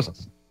decir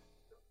cosas.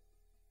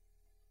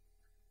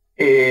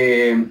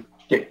 Qué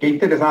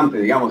interesante,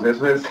 digamos,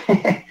 eso es,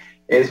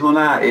 es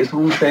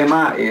un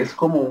tema, es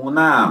como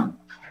una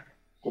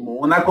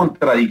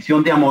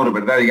contradicción de amor,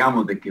 ¿verdad?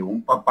 Digamos, de que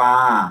un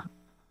papá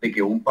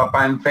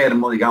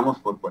enfermo, digamos,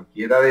 por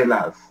cualquiera de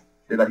las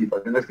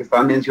situaciones que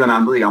estaban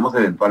mencionando, digamos,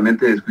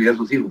 eventualmente descuida a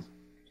sus hijos.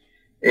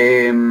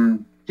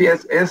 Sí,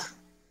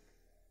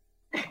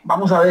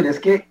 vamos a ver, es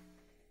que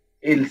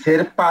el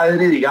ser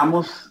padre,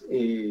 digamos,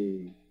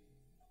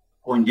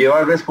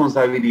 conlleva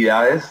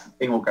responsabilidades.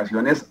 En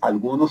ocasiones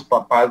algunos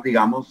papás,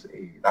 digamos,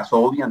 las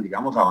obvian,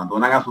 digamos,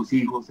 abandonan a sus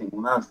hijos,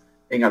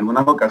 en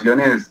algunas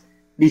ocasiones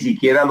ni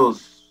siquiera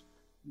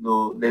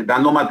les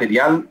dan lo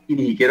material y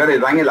ni siquiera les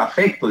dan el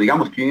afecto,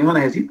 digamos, que un hijo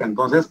necesita.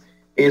 Entonces,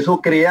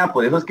 eso crea,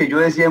 por eso es que yo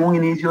decía en un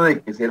inicio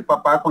de que ser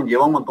papá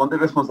conlleva un montón de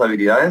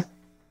responsabilidades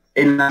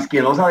en las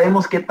que no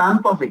sabemos qué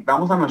tanto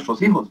afectamos a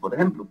nuestros hijos. Por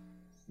ejemplo,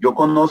 yo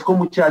conozco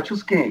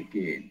muchachos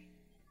que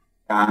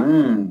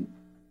han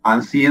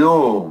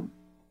sido,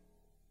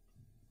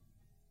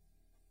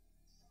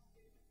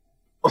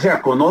 o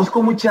sea,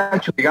 conozco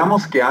muchachos,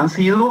 digamos, que han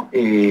sido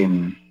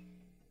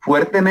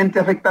fuertemente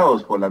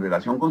afectados por la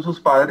relación con sus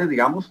padres,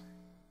 digamos,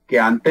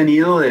 que han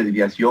tenido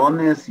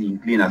desviaciones,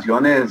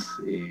 inclinaciones,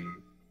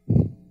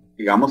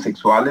 digamos,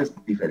 sexuales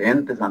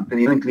diferentes, han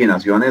tenido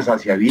inclinaciones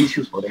hacia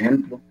vicios, por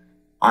ejemplo,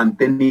 han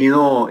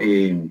tenido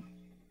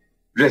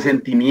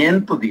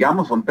resentimientos,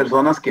 digamos, son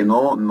personas que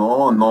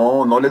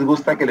no les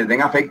gusta que les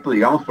den afecto,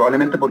 digamos,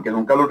 probablemente porque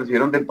nunca lo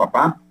recibieron del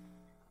papá.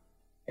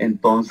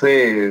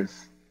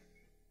 Entonces,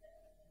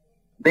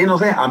 no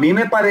sé, a mí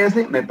me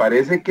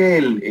parece que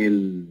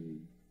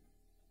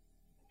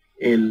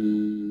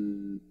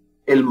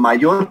el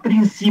mayor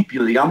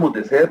principio, digamos,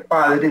 de ser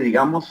padre,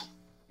 digamos,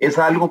 es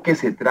algo que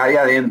se trae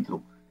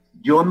adentro.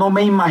 Yo no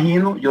me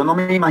imagino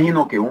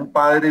que un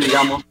padre,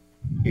 digamos,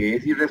 que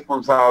es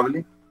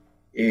irresponsable,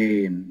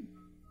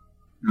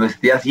 lo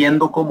esté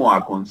haciendo como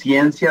a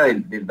conciencia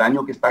del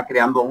daño que está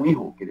creando a un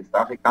hijo, que le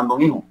está afectando a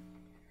un hijo.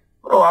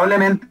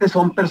 Probablemente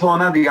son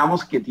personas,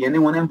 digamos, que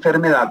tienen una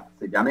enfermedad,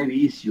 se llame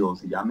vicio,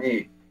 se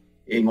llame,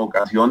 en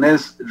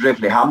ocasiones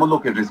reflejamos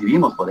lo que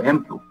recibimos. Por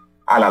ejemplo,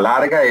 a la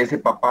larga ese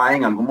papá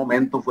en algún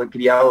momento fue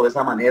criado de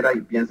esa manera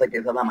y piensa que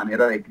esa es la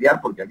manera de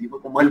criar, porque así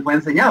fue como él fue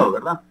enseñado,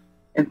 ¿verdad?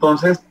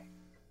 Entonces,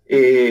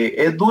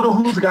 es duro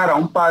juzgar a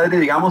un padre,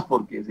 digamos,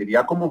 porque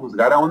sería como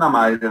juzgar a una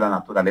madre. La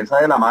naturaleza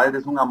de la madre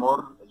es un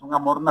amor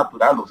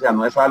natural, o sea,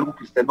 no es algo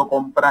que usted no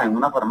compra en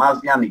una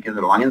farmacia ni que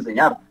se lo van a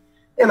enseñar.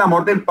 El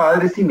amor del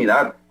padre es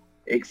similar.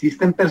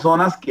 existen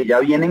personas que ya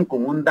vienen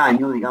con un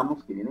daño,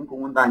 digamos, que vienen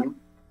con un daño.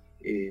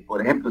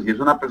 Por ejemplo, si es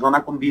una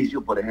persona con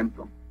vicio, por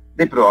ejemplo,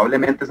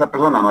 probablemente esa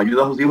persona no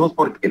ayuda a sus hijos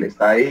porque le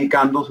está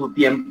dedicando su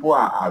tiempo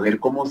a ver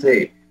cómo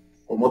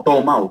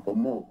toma o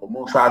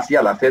cómo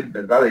sacia la sed,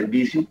 ¿verdad?, del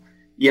vicio.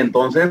 Y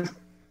entonces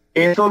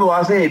eso lo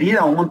hace herir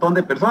a un montón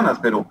de personas,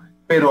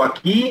 pero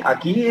aquí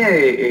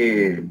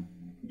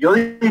yo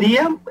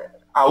diría,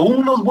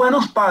 aún los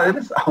buenos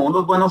padres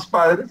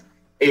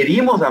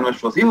herimos a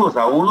nuestros hijos,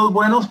 aún los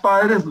buenos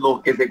padres,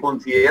 lo que se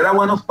considera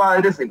buenos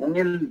padres según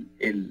el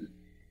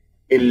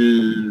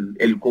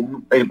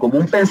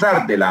común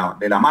pensar de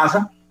la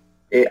masa,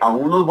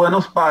 aún los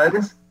buenos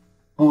padres,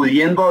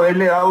 pudiendo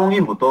haberle dado a un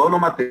hijo todo lo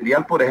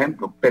material, por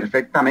ejemplo,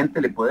 perfectamente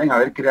le pueden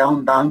haber creado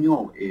un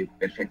daño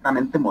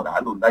perfectamente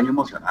moral, un daño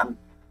emocional.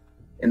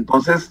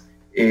 Entonces,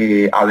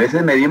 a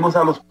veces medimos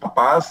a los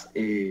papás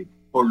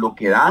por lo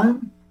que dan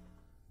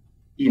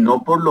y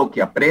no por lo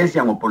que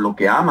aprecian o por lo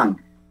que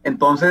aman.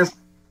 Entonces,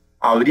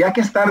 habría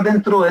que estar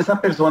dentro de esa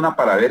persona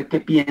para ver qué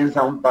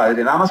piensa un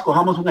padre. Nada más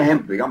cojamos un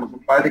ejemplo, digamos,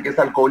 un padre que es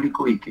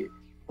alcohólico y que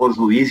por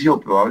su vicio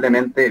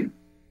probablemente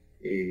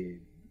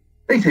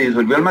se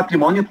disolvió el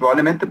matrimonio,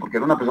 probablemente porque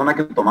era una persona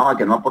que tomaba,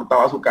 que no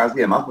aportaba a su casa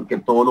y demás, porque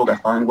todo lo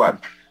gastaba en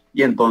guardia.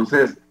 Y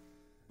entonces,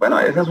 bueno,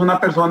 esa es una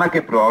persona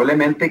que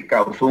probablemente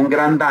causó un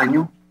gran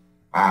daño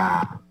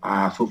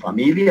a su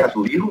familia, a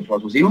sus hijos o a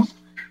sus hijos,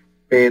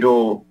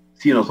 pero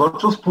si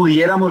nosotros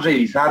pudiéramos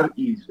revisar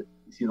y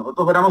si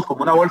nosotros fuéramos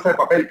como una bolsa de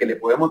papel que le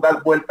podemos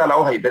dar vuelta a la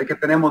hoja y ver qué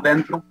tenemos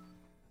dentro,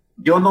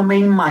 yo no me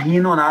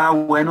imagino nada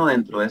bueno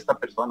dentro de esta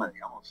persona,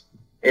 digamos.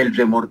 El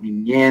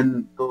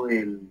remordimiento,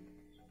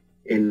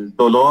 el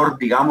dolor,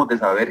 digamos, de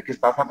saber que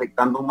estás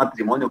afectando un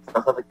matrimonio, que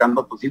estás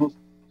afectando a tus hijos,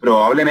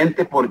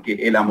 probablemente porque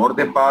el amor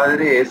de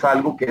padre es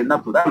algo que es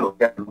natural, o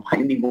sea, no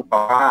hay ningún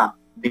papá,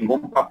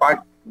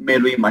 me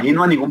lo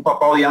imagino a ningún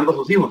papá odiando a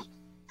sus hijos,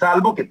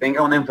 salvo que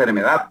tenga una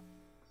enfermedad,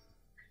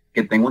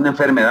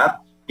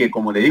 que,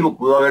 como le digo,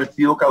 pudo haber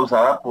sido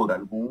causada por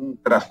algún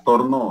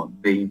trastorno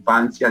de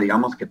infancia,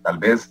 digamos, que tal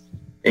vez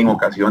en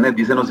ocasiones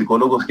dicen los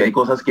psicólogos que hay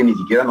cosas que ni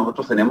siquiera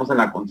nosotros tenemos en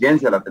la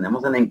conciencia, la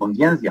tenemos en la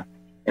inconsciencia.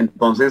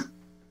 Entonces,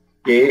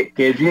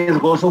 qué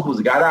riesgoso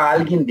juzgar a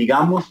alguien,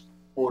 digamos,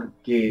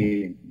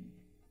 porque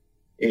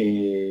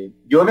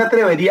yo me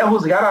atrevería a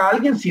juzgar a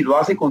alguien si lo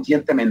hace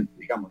conscientemente,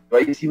 digamos. Yo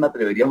ahí sí me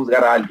atrevería a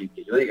juzgar a alguien,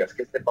 que yo diga, es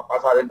que este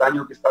papá sabe el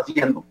daño que está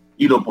haciendo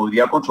y lo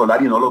podría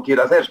controlar y no lo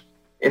quiere hacer.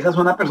 Esa es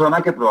una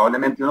persona que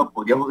probablemente uno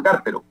podría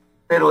juzgar,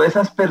 pero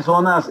esas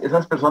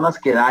personas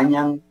que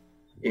dañan,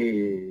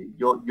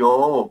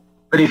 yo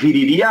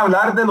preferiría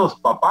hablar de los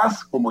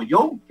papás como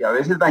yo, que a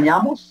veces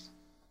dañamos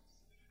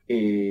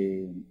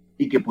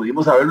y que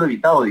pudimos haberlo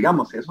evitado,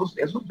 digamos.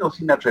 Eso yo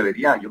sí me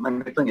atrevería, yo me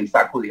meto en el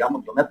saco,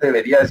 digamos, yo me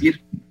atrevería a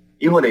decir,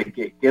 híjole,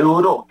 qué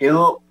duro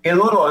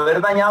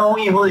haber dañado a un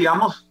hijo,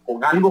 digamos,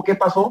 con algo que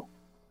pasó,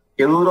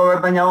 qué duro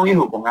haber dañado a un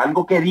hijo con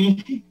algo que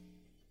dije.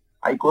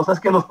 Hay cosas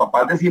que los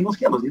papás decimos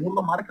que a los hijos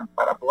lo marcan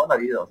para toda la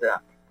vida, o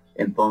sea,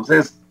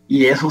 entonces,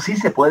 y eso sí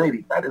se puede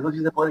evitar,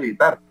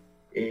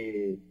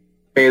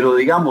 pero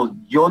digamos,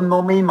 yo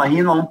no me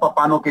imagino a un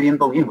papá no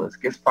queriendo a un hijo, es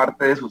que es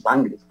parte de su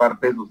sangre, es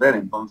parte de su ser.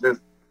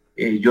 Entonces,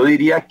 yo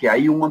diría que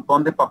hay un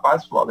montón de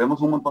papás, o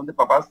habemos un montón de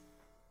papás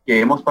que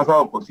hemos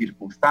pasado por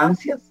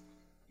circunstancias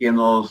que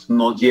nos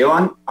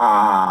llevan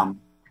a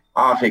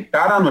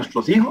afectar a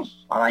nuestros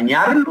hijos, a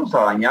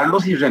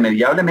dañarlos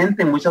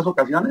irremediablemente en muchas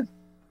ocasiones,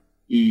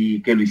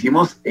 y que lo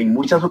hicimos en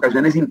muchas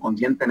ocasiones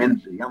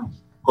inconscientemente,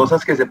 digamos,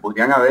 cosas que se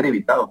podrían haber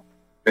evitado,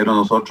 pero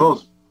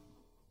nosotros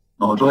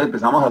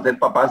empezamos a ser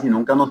papás y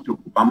nunca nos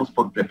preocupamos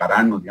por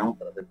prepararnos, digamos,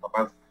 para ser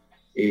papás.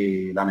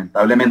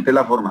 Lamentablemente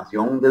la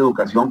formación de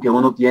educación que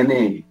uno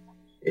tiene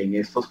en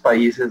estos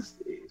países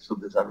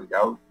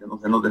subdesarrollados, yo no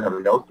sé en los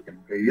desarrollados porque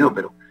nunca he vivido,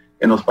 pero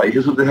en los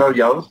países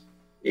subdesarrollados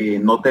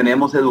no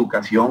tenemos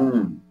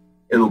educación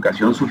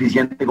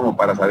suficiente como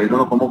para saber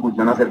uno cómo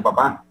funciona ser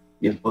papá.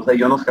 Mi esposa y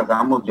yo nos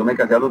casamos, yo me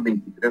casé a los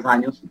 23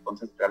 años,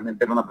 entonces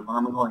realmente era una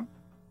persona muy joven,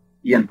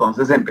 y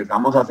entonces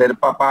empezamos a ser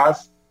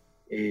papás,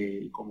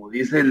 como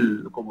dice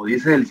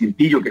el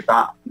cintillo, que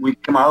está muy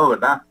quemado,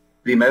 ¿verdad?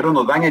 Primero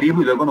nos dan el hijo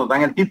y luego nos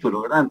dan el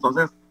título, ¿verdad?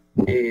 Entonces,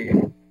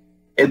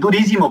 es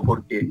durísimo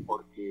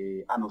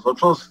porque a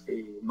nosotros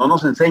no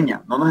nos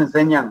enseñan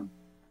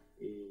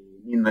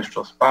ni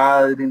nuestros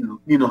padres,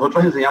 ni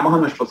nosotros enseñamos a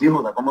nuestros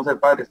hijos a cómo ser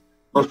padres.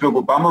 Nos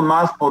preocupamos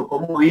más por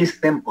cómo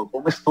visten, por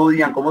cómo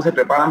estudian, cómo se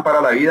preparan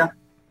para la vida,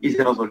 y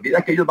se nos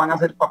olvida que ellos van a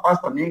ser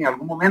papás también en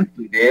algún momento,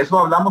 y de eso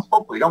hablamos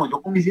poco. Digamos,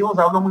 yo con mis hijos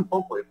hablo muy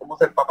poco de cómo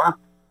ser papá,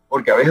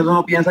 porque a veces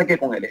uno piensa que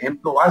con el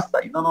ejemplo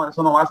basta, y no,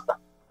 eso no basta.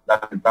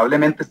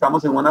 Lamentablemente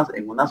estamos en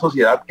una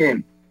sociedad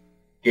que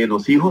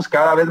los hijos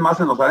cada vez más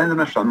se nos salen de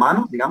nuestras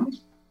manos,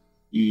 digamos,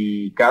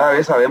 y cada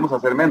vez sabemos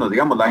hacer menos.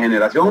 Digamos, la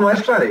generación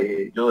nuestra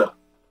de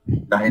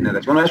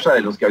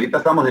los que ahorita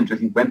estamos entre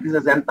 50 y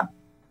 60,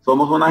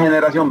 somos una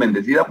generación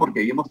bendecida porque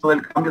vimos todo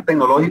el cambio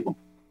tecnológico,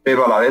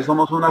 pero a la vez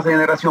somos una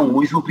generación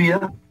muy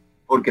sufrida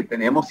porque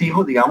tenemos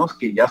hijos, digamos,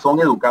 que ya son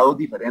educados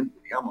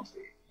diferentes, digamos.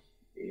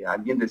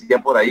 Alguien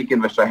decía por ahí que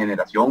nuestra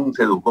generación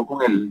se educó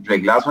con el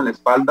reglazo en la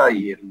espalda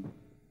y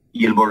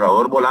el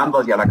borrador volando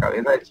hacia la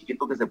cabeza del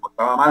chiquito que se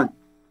portaba mal.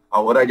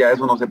 Ahora ya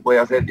eso no se puede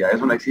hacer, ya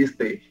eso no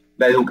existe.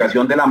 La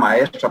educación de la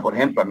maestra, por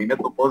ejemplo, a mí me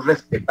tocó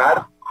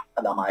respetar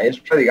a la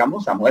maestra,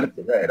 digamos, a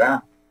muerte. O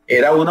sea,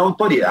 era una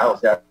autoridad, o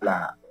sea,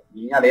 la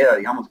niña Leda,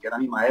 digamos, que era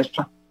mi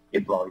maestra,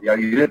 que todavía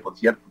vive, por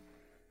cierto.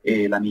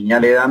 La niña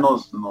Leda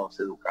nos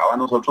educaba a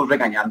nosotros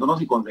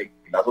regañándonos y con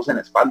reglazos en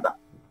la espalda.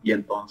 Y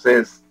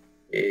entonces,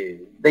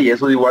 y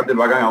eso de igual de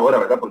lo hagan ahora,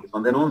 ¿verdad? Porque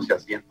son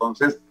denuncias. Y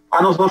entonces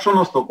a nosotros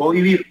nos tocó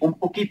vivir un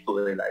poquito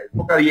de la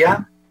época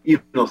vieja y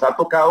nos ha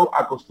tocado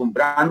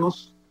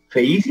acostumbrarnos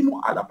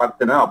feísimo a la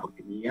parte nueva,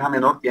 porque mi hija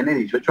menor tiene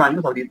 18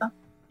 años ahorita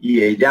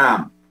y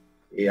ella,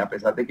 a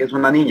pesar de que es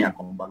una niña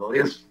con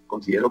valores,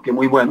 considero que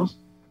muy buenos,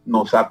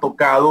 nos ha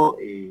tocado,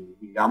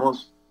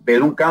 digamos,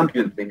 ver un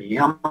cambio entre mi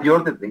hija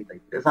mayor de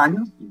 33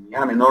 años y mi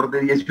hija menor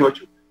de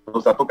 18.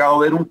 Nos ha tocado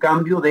ver un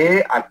cambio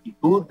de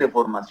actitud, de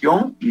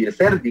formación y de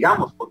ser,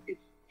 digamos, porque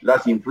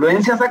las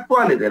influencias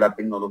actuales de la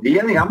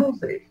tecnología, digamos,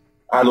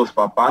 a los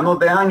papás nos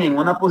dejan en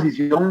una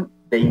posición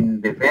de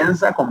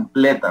indefensa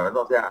completa,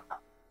 ¿verdad? O sea,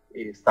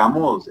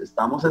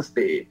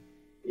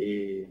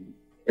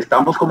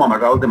 estamos como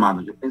amarrados de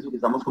manos. Yo pienso que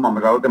estamos como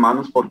amarrados de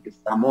manos porque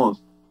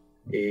estamos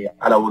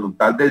a la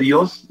voluntad de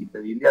Dios y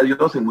pedirle a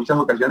Dios en muchas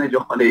ocasiones.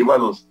 Yo le digo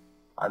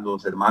a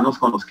los hermanos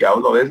con los que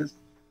hablo a veces,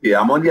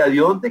 pidámosle a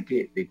Dios de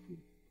que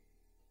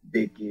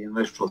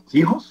nuestros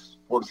hijos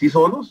por sí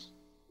solos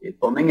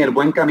tomen el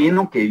buen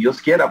camino que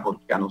Dios quiera,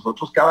 porque a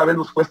nosotros cada vez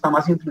nos cuesta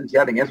más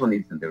influenciar en eso,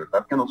 Nilsen, de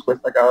verdad que nos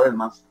cuesta cada vez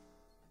más.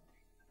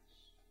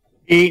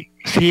 Y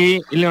sí,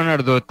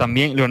 Leonardo,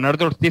 también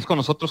Leonardo Ortiz con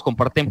nosotros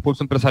comparte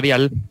Impulso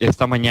Empresarial.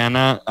 Esta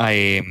mañana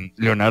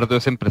Leonardo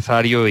es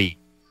empresario y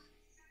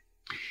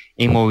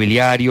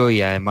inmobiliario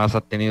y además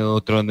ha tenido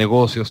otros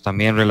negocios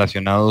también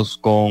relacionados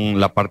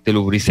con la parte de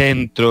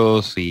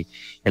lubricentros y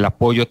el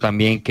apoyo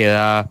también que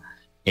da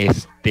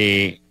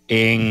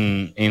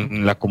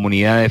en la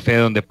comunidad de fe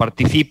donde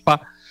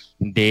participa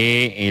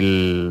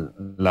de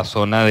la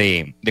zona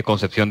de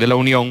Concepción de la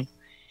Unión.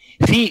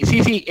 Sí,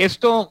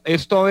 esto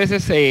a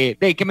veces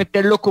hay que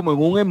meterlo como en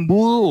un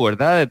embudo,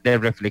 ¿verdad? De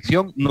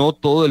reflexión. No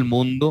todo el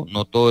mundo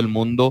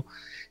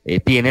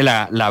tiene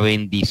la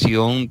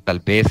bendición, tal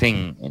vez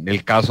en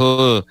el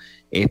caso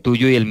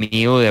tuyo y el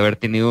mío, de haber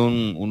tenido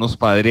unos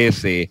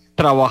padres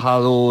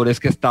trabajadores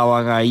que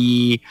estaban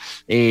ahí,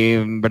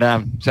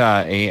 ¿verdad? O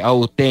sea,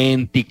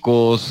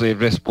 auténticos,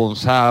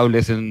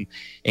 responsables en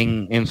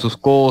sus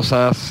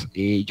cosas.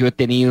 Yo he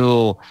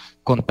tenido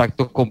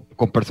contacto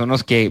con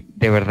personas que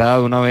de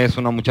verdad, una vez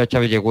una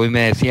muchacha me llegó y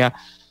me decía,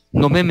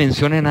 no me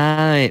mencione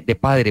nada de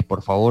padre,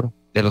 por favor,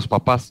 de los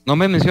papás, no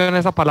me mencione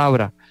esa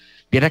palabra.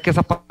 Viera que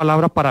esa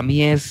palabra para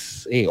mí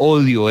es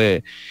odio.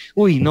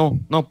 Uy, no,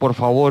 por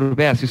favor,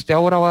 vea, si usted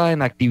ahora va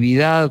en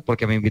actividad,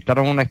 porque me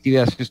invitaron a una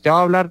actividad, si usted va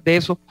a hablar de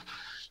eso,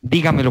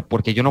 dígamelo,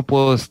 porque yo no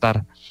puedo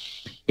estar.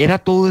 Era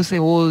todo ese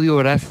odio,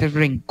 ¿verdad? Ese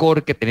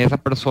rencor que tenía esa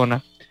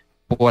persona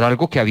por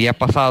algo que había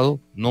pasado.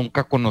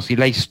 Nunca conocí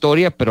la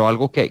historia, pero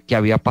algo que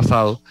había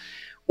pasado.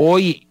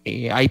 Hoy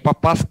hay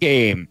papás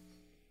que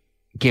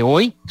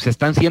hoy se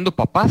están siendo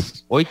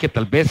papás, hoy que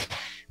tal vez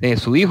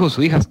su hijo,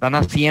 su hija están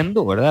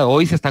haciendo, ¿verdad?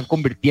 Hoy se están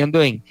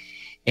convirtiendo en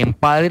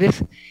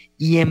padres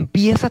y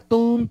empieza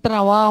todo un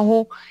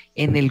trabajo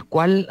en el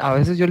cual a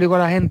veces yo le digo a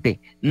la gente,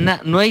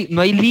 no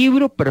hay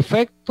libro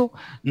perfecto,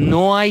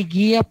 no hay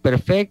guía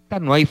perfecta,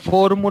 no hay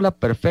fórmula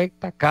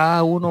perfecta,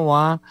 cada uno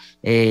va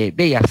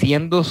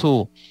haciendo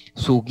su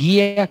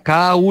guía,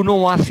 cada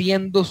uno va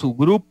haciendo su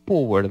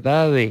grupo,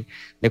 ¿verdad? De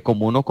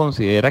como uno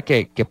considera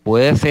que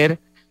puede ser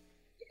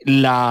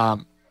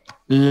la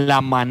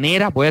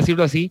manera, voy a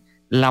decirlo así,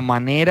 la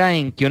manera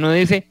en que uno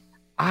dice,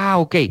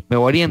 ok, me voy a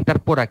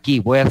orientar por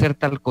aquí, voy a hacer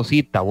tal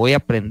cosita, voy a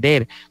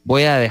aprender,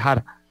 voy a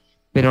dejar,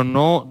 pero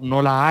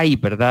no la hay,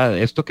 ¿verdad?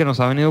 Esto que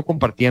nos ha venido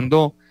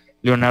compartiendo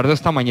Leonardo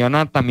esta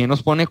mañana también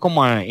nos pone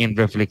como en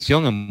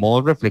reflexión, en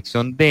modo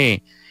reflexión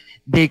de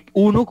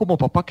uno como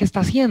papá, ¿qué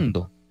está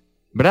haciendo?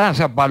 ¿Verdad? O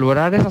sea,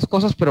 valorar esas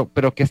cosas,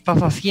 pero ¿qué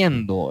estás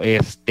haciendo?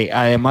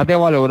 Además de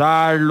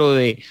valorarlo,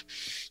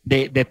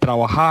 de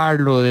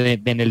trabajarlo,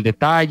 en el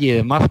detalle y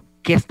demás,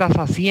 ¿qué estás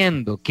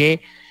haciendo?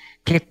 ¿Qué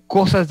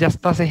cosas ya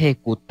estás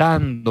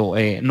ejecutando?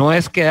 No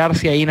es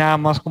quedarse ahí nada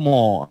más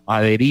como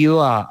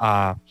adherido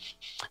a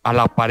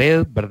la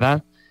pared,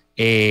 ¿verdad?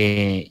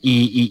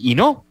 Y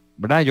no,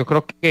 ¿verdad? Yo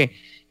creo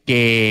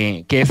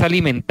que es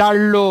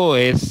alimentarlo,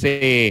 es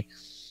de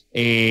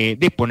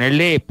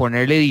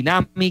ponerle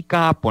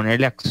dinámica,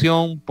 ponerle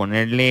acción,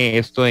 ponerle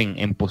esto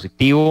en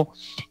positivo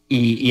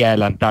y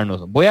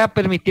adelantarnos. Voy a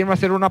permitirme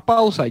hacer una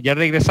pausa, ya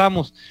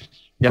regresamos.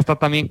 Ya está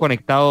también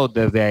conectado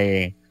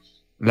desde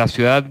la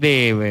ciudad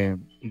de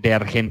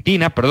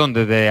Argentina, perdón,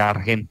 desde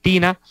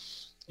Argentina,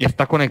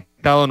 está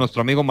conectado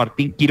nuestro amigo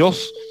Martín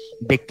Quirós,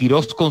 de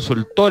Quirós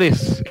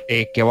Consultores,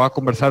 que va a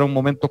conversar un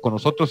momento con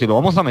nosotros y lo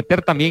vamos a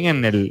meter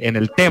también en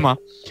el tema.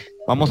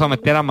 Vamos a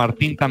meter a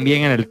Martín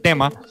también en el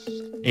tema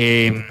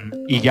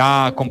y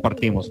ya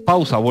compartimos.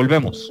 Pausa,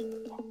 volvemos.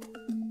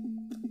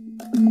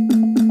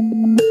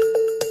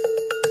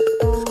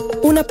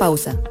 Una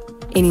pausa.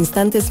 En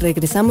instantes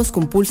regresamos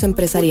con Pulso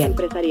Empresarial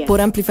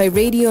por Amplify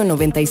Radio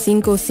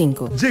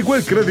 95.5. Llegó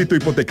el crédito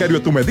hipotecario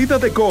a tu medida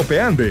de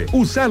Coopeande.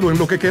 Úsalo en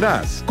lo que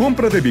querás.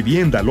 Compra de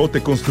vivienda,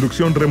 lote,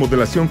 construcción,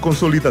 remodelación,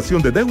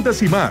 consolidación de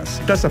deudas y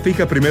más. Tasa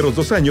fija primeros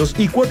 2 años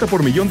y cuota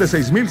por millón de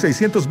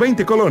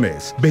 6.620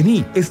 colones.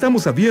 Vení,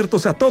 estamos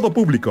abiertos a todo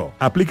público.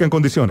 Aplican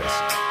condiciones.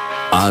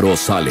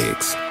 Aros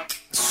Alex.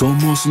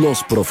 Somos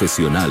los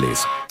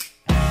profesionales.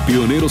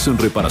 Pioneros en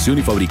reparación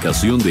y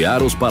fabricación de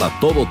aros para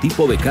todo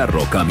tipo de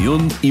carro,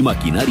 camión y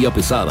maquinaria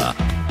pesada.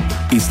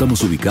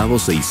 Estamos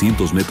ubicados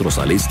 600 metros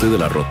al este de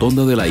la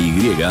rotonda de la Y,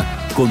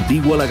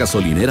 contigua a la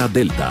gasolinera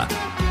Delta.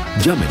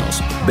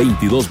 Llámenos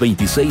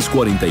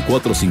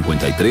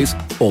 2226-4453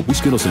 o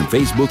búsquenos en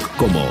Facebook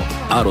como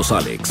Aros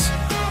Alex,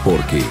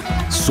 porque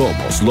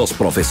somos los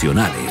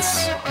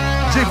profesionales.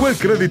 Llegó el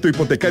crédito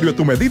hipotecario a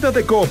tu medida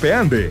de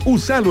Coopeande.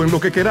 Úsalo en lo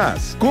que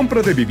querás.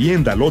 Compra de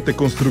vivienda, lote,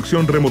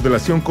 construcción,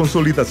 remodelación,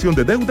 consolidación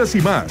de deudas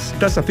y más.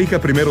 Tasa fija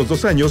primeros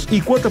 2 años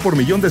y cuota por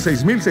millón de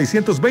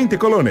 6.620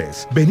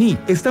 colones. Vení,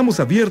 estamos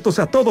abiertos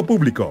a todo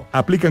público.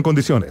 Aplican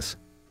condiciones.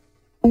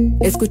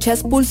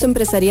 Escuchás Pulso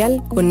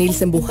Empresarial con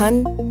Nilsen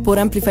Buján por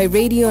Amplify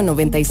Radio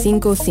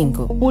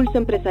 95.5. Pulso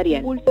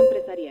Empresarial.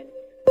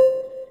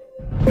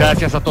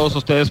 Gracias a todos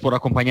ustedes por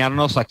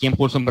acompañarnos aquí en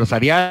Pulso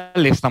Empresarial.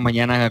 Esta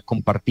mañana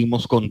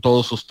compartimos con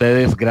todos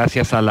ustedes,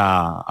 gracias a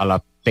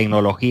la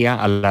tecnología,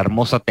 a la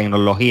hermosa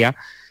tecnología.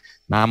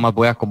 Nada más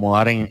voy a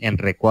acomodar en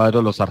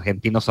recuadro los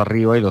argentinos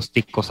arriba y los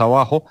ticos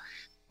abajo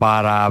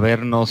para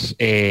vernos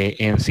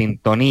en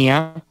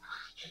sintonía.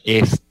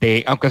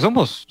 Aunque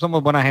somos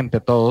buena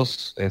gente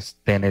todos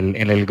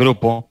en el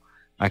grupo.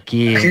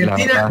 Aquí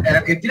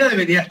Argentina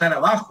debería estar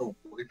abajo,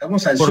 porque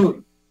estamos al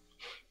sur.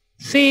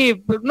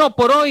 Sí, no,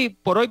 por hoy,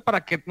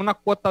 para que una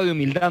cuota de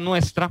humildad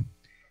nuestra,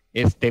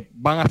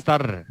 van a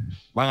estar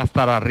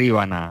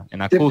arriba en la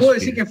Te cúspide. puedo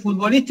decir que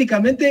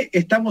futbolísticamente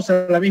estamos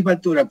a la misma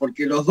altura,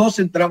 porque los dos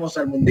entramos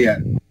al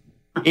Mundial.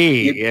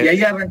 Y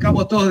ahí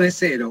arrancamos todos de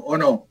cero, ¿o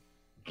no?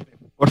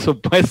 Por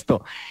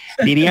supuesto.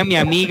 Diría mi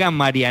amiga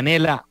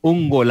Marianela,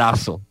 un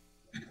golazo.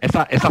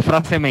 Esa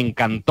frase me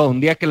encantó.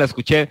 Un día que la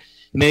escuché,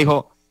 me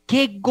dijo,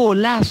 ¡qué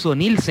golazo,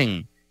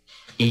 Nilsen!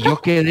 Y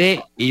yo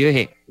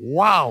dije,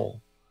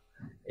 ¡wow!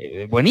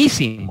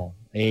 Buenísimo.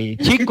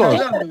 Chicos.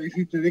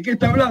 ¿De qué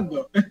está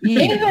hablando?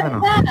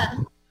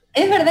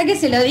 Es verdad que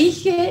se lo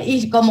dije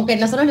y como que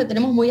nosotros lo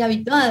tenemos muy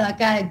habituado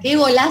acá. Qué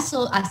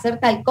golazo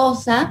hacer tal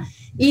cosa.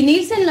 Y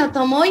Nilsen lo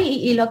tomó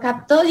y lo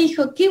captó,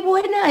 dijo, qué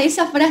buena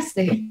esa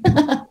frase.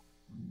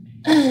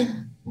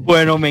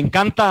 Bueno, me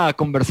encanta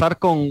conversar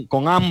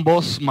con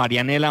ambos.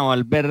 Marianela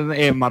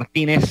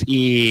Martínez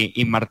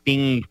y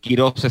Martín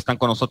Quiroz están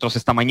con nosotros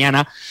esta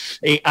mañana.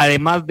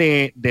 Además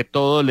de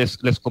todo, les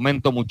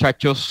comento,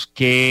 muchachos,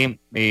 que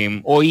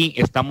hoy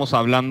estamos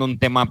hablando un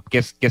tema que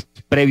es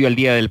previo al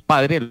Día del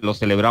Padre. Lo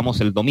celebramos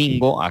el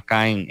domingo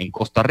acá en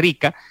Costa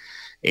Rica.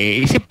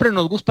 Y siempre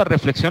nos gusta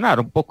reflexionar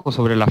un poco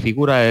sobre la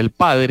figura del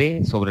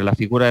padre, sobre la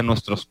figura de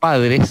nuestros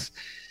padres,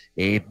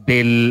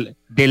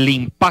 del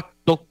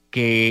impacto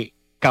que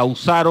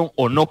causaron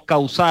o no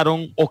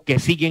causaron o que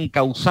siguen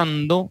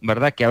causando,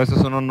 ¿verdad? Que a veces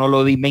uno no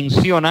lo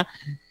dimensiona.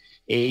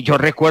 Yo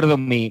recuerdo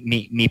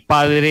mi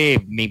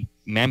padre me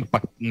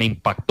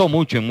impactó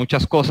mucho en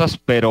muchas cosas,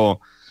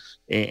 pero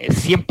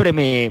siempre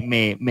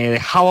me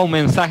dejaba un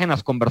mensaje en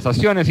las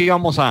conversaciones.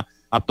 Íbamos a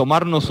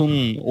tomarnos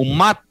un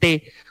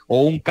mate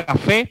o un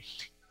café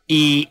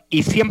y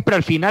siempre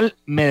al final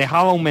me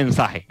dejaba un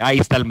mensaje. Ahí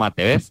está el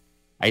mate, ¿ves?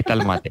 Ahí está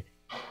el mate.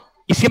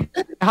 Y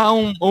siempre me dejaba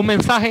un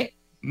mensaje,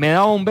 me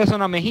daba un beso en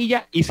la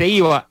mejilla y se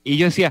iba. Y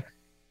yo decía,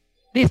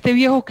 este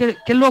viejo,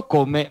 qué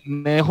loco, me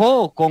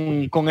dejó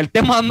con el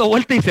tema dando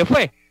vuelta y se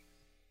fue.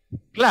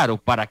 Claro,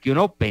 para que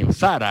uno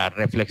pensara,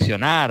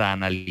 reflexionara,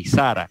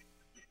 analizara.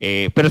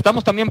 Pero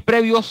estamos también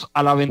previos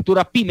a la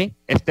Aventura PYME,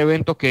 este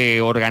evento que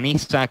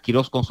organiza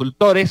Quiroz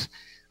Consultores.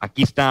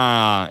 Aquí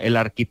está el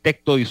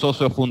arquitecto y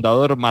socio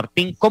fundador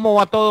Martín. ¿Cómo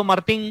va todo,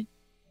 Martín?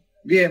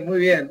 Bien, muy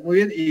bien, muy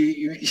bien.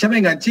 Y ya me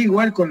enganché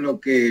igual con lo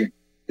que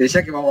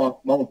decía, que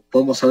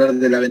podemos hablar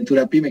de la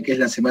Aventura PYME, que es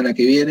la semana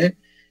que viene.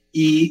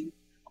 Y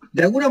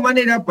de alguna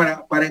manera,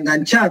 para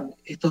enganchar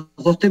estos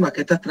dos temas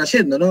que estás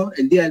trayendo, ¿no?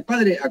 El Día del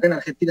Padre, acá en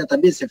Argentina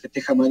también se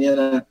festeja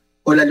mañana.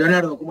 Hola,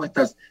 Leonardo, ¿cómo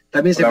estás?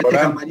 También se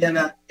festeja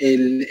mañana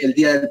el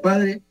Día del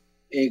Padre.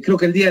 Creo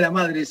que el Día de la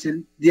Madre es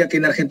el día que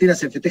en Argentina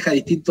se festeja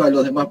distinto a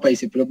los demás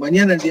países, pero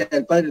mañana el Día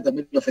del Padre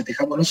también lo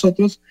festejamos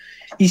nosotros.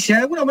 Y si de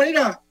alguna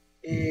manera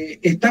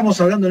estamos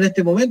hablando en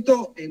este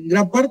momento, en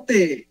gran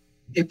parte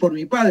es por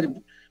mi padre.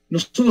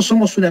 Nosotros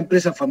somos una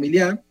empresa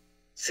familiar,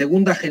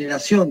 segunda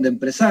generación de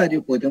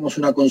empresarios, porque tenemos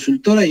una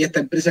consultora y esta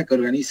empresa que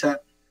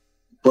organiza,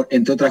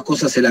 entre otras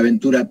cosas, el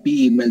Aventura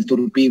PYME, el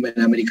Tour PYME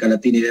en América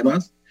Latina y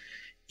demás.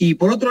 Y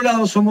por otro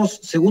lado, somos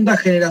segunda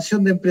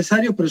generación de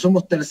empresarios, pero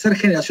somos tercera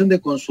generación de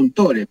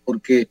consultores,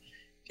 porque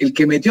el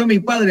que metió a mi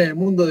padre en el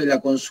mundo de la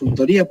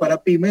consultoría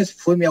para pymes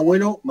fue mi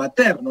abuelo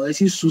materno, es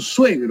decir, su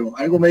suegro,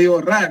 algo medio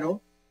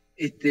raro.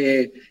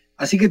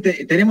 Así que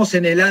tenemos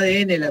en el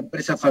ADN la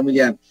empresa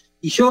familiar.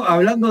 Y yo,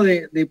 hablando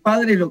de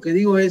padres, lo que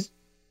digo es,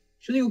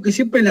 Yo digo que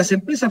siempre las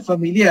empresas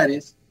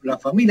familiares,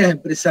 las familias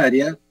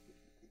empresarias,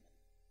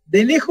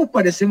 de lejos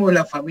parecemos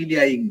la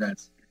familia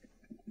Ingalls,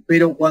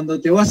 pero cuando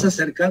te vas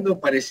acercando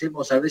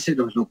parecemos a veces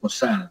los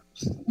locosados,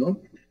 ¿no?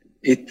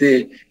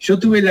 Yo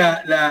tuve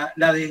la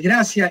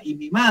desgracia, y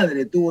mi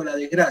madre tuvo la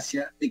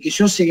desgracia, de que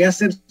yo llegué a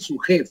ser su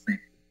jefe.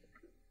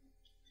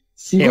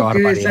 Si vos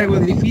querés algo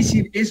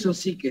difícil, eso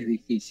sí que es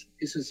difícil.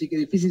 Eso sí que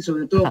es difícil,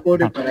 sobre todo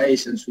pobre para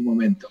ella en su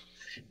momento.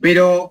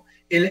 Pero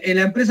en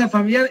la empresa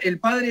familiar, el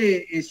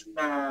padre es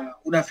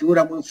una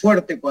figura muy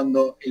fuerte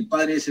cuando el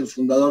padre es el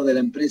fundador de la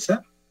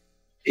empresa.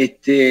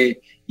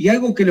 Y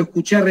algo que lo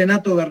escuché a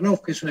Renato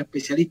Bernoff, que es un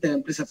especialista en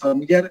empresa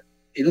familiar,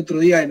 el otro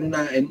día en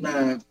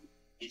una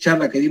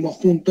charla que dimos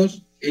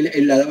juntos,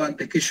 él la daba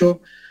antes que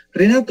yo.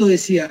 Renato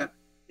decía,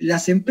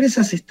 las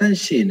empresas están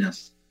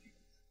llenas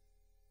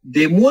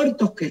de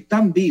muertos que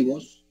están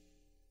vivos,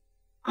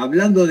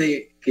 hablando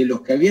de que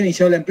los que habían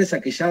iniciado la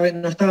empresa, que ya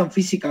no estaban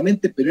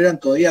físicamente, pero eran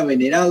todavía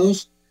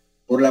venerados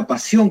por la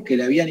pasión que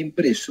le habían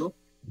impreso,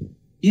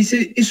 y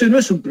dice, eso no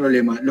es un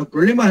problema. Los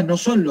problemas no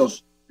son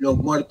los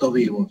muertos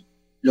vivos,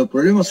 los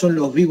problemas son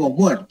los vivos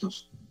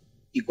muertos.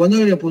 Y cuando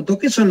le preguntó,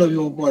 ¿qué son los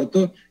vivos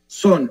muertos?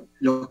 Son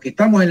los que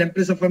estamos en la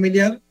empresa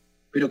familiar,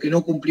 pero que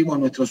no cumplimos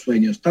nuestros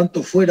sueños,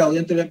 tanto fuera o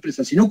dentro de la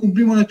empresa. Si no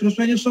cumplimos nuestros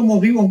sueños, somos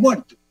vivos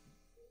muertos.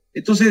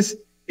 Entonces,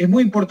 es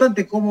muy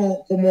importante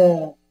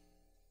cómo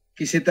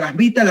que se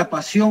transmita la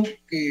pasión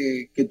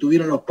que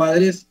tuvieron los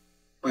padres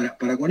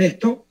para con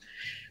esto.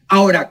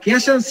 Ahora, que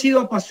hayan sido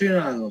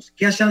apasionados,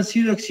 que hayan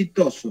sido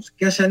exitosos,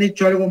 que hayan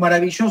hecho algo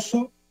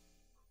maravilloso,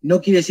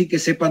 no quiere decir que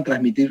sepan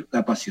transmitir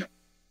la pasión,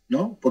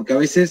 ¿no? Porque a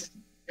veces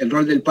el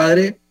rol del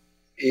padre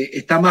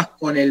está más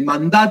con el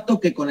mandato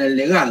que con el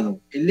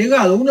legado. El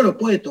legado uno lo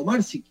puede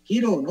tomar si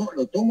quiero o no,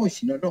 lo tomo, y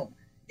si no, no.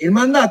 El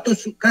mandato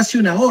es casi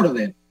una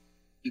orden.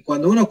 Y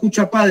cuando uno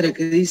escucha padres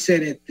que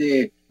dicen,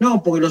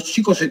 no, porque los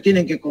chicos se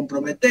tienen que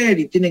comprometer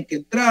y tienen que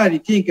entrar y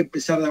tienen que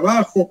empezar de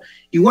abajo,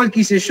 igual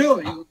que hice yo,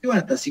 digo, ¿qué van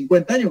hasta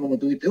 50 años como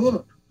tuviste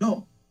vos?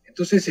 No.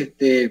 Entonces,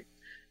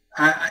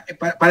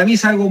 para mí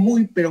es algo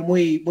muy, pero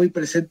muy, muy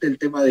presente el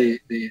tema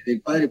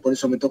del padre, por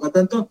eso me toca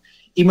tanto.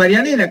 Y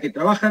Marianela, que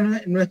trabaja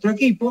en nuestro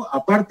equipo,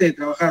 aparte de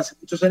trabajar hace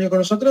muchos años con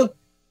nosotros,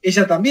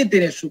 ella también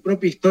tiene su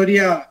propia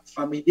historia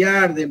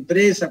familiar, de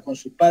empresa, con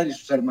sus padres y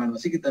sus hermanos.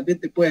 Así que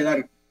también te puede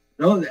dar,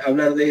 ¿no?, de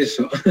hablar de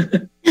eso.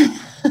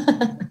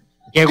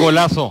 ¡Qué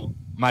golazo,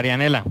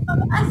 Marianela!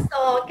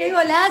 ¡Qué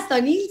golazo,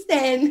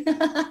 Nielsen!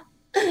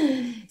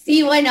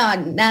 Sí, bueno,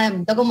 nada,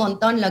 me toca un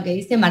montón lo que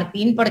dice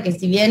Martín, porque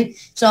si bien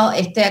yo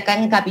estoy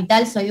acá en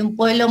Capital, soy de un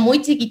pueblo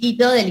muy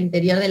chiquitito del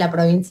interior de la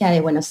provincia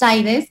de Buenos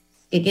Aires,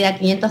 que queda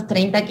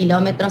 530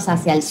 kilómetros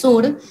hacia el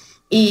sur.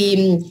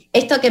 Y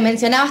esto que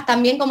mencionabas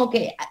también, como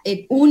que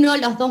uno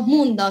los dos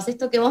mundos,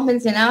 esto que vos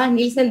mencionabas,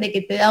 Nielsen, de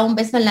que te daba un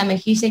beso en la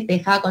mejilla y te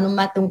dejaba con un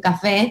mate, un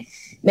café,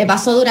 me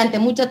pasó durante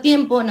mucho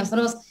tiempo.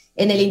 Nosotros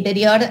en el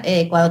interior,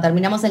 cuando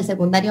terminamos el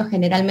secundario,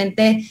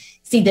 generalmente,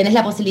 si tenés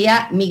la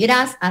posibilidad,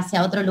 migrás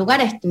hacia otro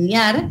lugar a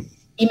estudiar,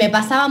 y me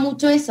pasaba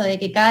mucho eso, de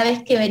que cada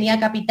vez que venía a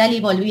Capital y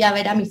volvía a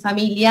ver a mi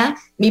familia,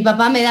 mi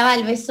papá me daba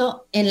el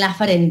beso en la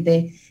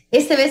frente.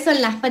 Ese beso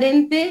en la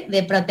frente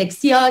de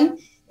protección,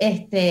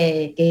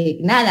 que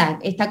nada,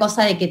 esta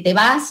cosa de que te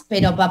vas,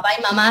 pero papá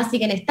y mamá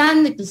siguen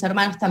estando y tus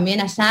hermanos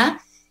también allá,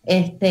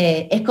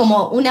 es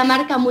como una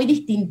marca muy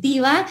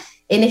distintiva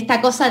en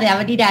esta cosa de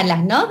abrir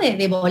alas, ¿no?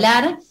 De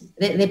volar,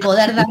 de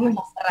poder darnos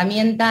las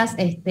herramientas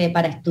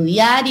para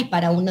estudiar y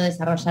para uno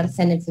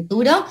desarrollarse en el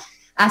futuro.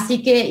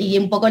 Así que, y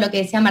un poco lo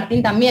que decía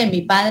Martín también,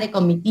 mi padre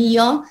con mi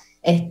tío,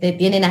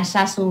 tienen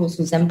allá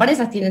sus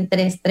empresas, tienen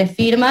tres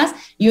firmas,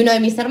 y uno de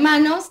mis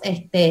hermanos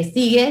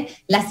sigue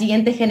la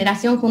siguiente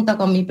generación junto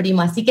con mi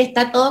primo, así que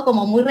está todo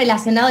como muy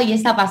relacionado, y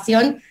esa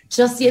pasión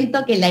yo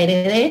siento que la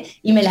heredé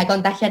y me la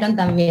contagiaron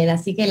también,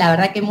 así que la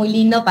verdad que muy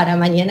lindo para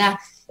mañana,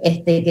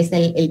 que es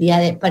el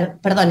día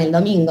el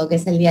domingo, que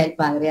es el Día del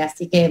Padre,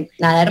 así que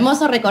nada,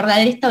 hermoso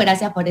recordar esto,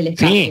 gracias por el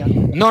espacio.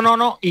 Sí,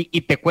 no,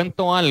 y te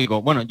cuento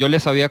algo. Bueno, yo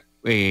les había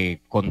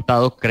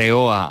contado,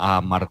 creo, a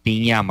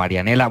Martín y a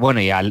Marianela,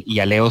 bueno, y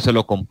a Leo se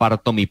lo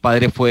comparto. Mi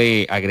padre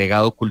fue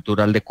agregado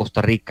cultural de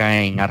Costa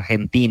Rica en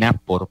Argentina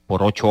por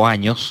 8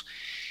 años.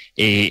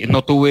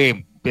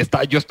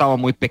 Yo estaba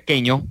muy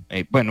pequeño,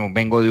 bueno,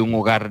 vengo de un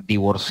hogar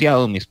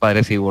divorciado, mis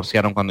padres se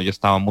divorciaron cuando yo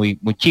estaba muy,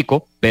 muy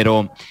chico,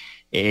 pero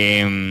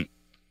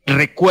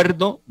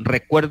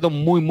recuerdo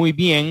muy, muy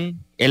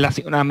bien, él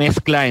hacía una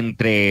mezcla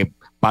entre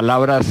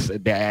palabras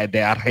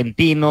de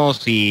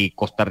argentinos y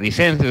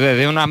costarricenses,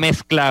 de una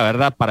mezcla,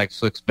 ¿verdad?, para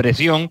su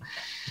expresión,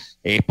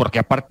 porque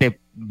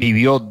aparte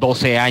vivió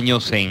 12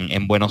 años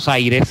en Buenos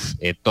Aires,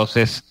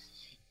 entonces,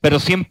 pero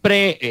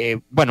siempre,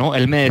 bueno,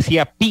 él me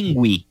decía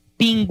pingüi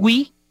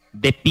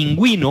de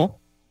pingüino,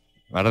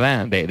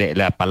 ¿verdad?, de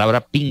la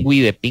palabra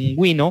pingüi de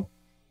pingüino,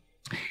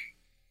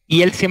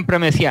 y él siempre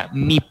me decía,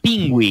 mi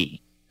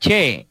pingüi,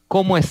 che,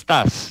 ¿cómo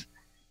estás?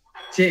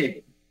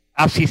 Sí.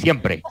 Así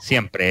siempre,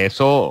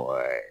 eso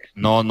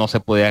no se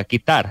puede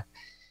quitar.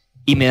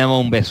 Y me daba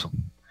un beso.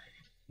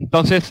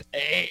 Entonces,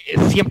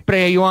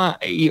 siempre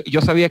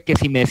yo sabía que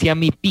si me decía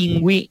mi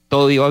pingüi,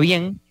 todo iba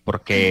bien,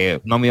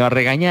 porque no me iba a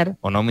regañar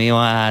o no me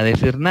iba a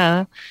decir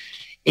nada.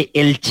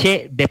 El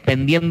che,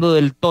 dependiendo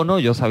del tono,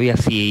 yo sabía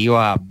si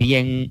iba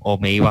bien o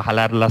me iba a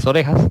jalar las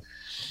orejas.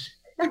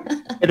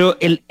 Pero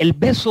el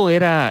beso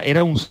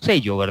era un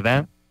sello,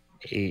 ¿verdad?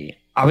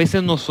 A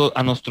veces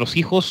a nuestros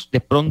hijos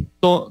de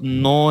pronto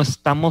no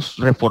estamos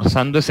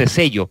reforzando ese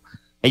sello.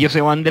 Ellos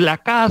se van de la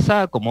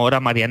casa, como ahora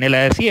Marianela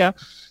decía,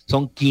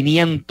 son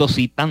 500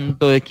 y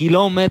tanto de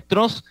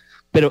kilómetros,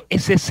 pero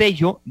ese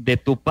sello de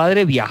tu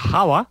padre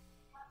viajaba,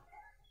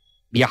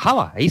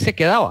 ahí se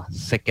quedaba,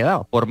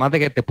 por más de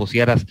que te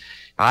pusieras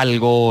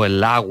algo,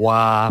 el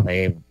agua,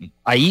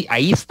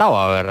 ahí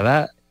estaba,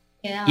 ¿verdad?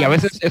 Quedaba. Y a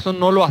veces eso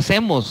no lo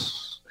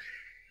hacemos.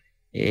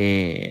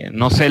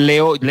 No sé,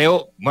 Leo,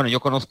 bueno, yo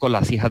conozco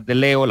las hijas de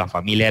Leo, la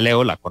familia de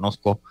Leo, la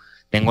conozco,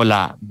 tengo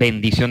la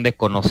bendición de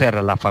conocer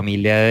a la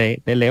familia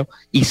de Leo,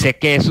 y sé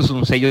que eso es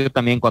un sello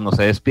también cuando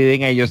se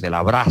despiden ellos, el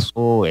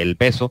abrazo, el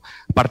beso,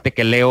 aparte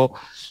que Leo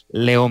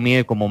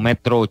mide como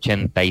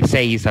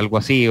 1,86 m, algo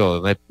así,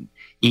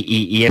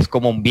 y es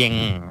como un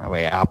bien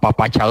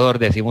apapachador,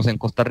 decimos en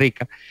Costa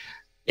Rica,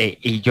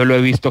 y yo lo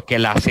he visto que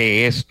él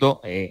hace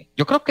esto.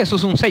 Yo creo que eso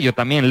es un sello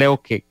también,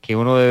 Leo, que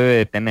uno debe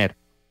de tener.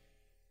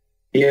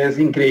 Y es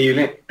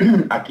increíble,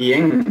 aquí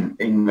en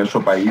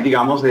nuestro país,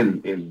 digamos,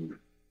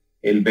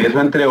 el beso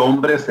entre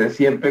hombres es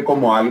siempre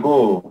como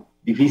algo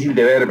difícil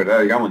de ver,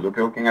 ¿verdad? Digamos, yo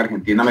creo que en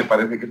Argentina me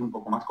parece que es un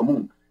poco más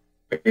común.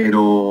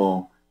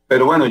 Pero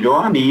bueno, yo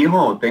a mi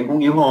hijo, tengo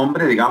un hijo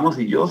hombre, digamos,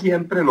 y yo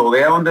siempre lo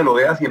vea donde lo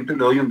vea, siempre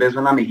le doy un beso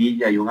en la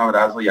mejilla y un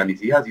abrazo, y a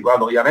mis hijas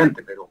igual,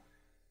 obviamente,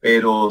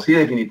 pero sí,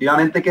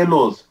 definitivamente que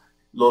los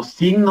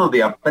signos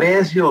de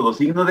aprecio, los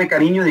signos de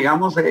cariño,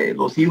 digamos,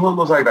 los hijos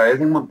los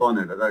agradecen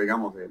montones, ¿verdad?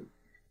 Digamos,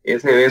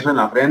 ese beso en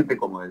la frente,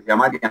 como decía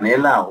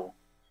Marianela,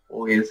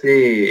 o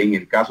ese, en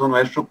el caso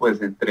nuestro,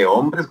 pues entre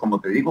hombres,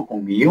 como te digo,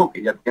 con mi hijo,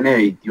 que ya tiene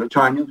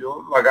 28 años,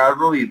 yo lo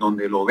agarro y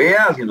donde lo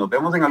vea, si nos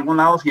vemos en algún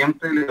lado,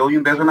 siempre le doy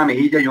un beso en la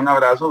mejilla y un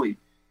abrazo, y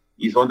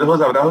son de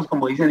esos abrazos,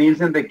 como dice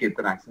Nielsen, de que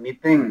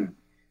transmiten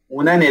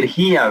una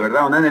energía,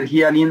 ¿verdad? Una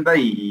energía linda,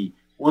 y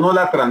uno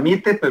la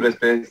transmite, pero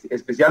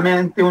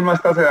especialmente uno a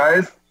estas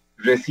edades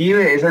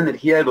recibe esa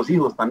energía de los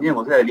hijos también.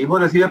 O sea, el hijo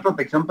recibe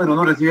protección, pero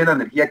uno recibe la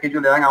energía que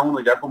ellos le dan a uno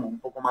ya como un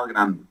poco más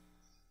grande.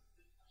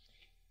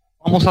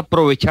 Vamos a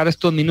aprovechar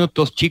estos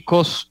minutos,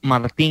 chicos,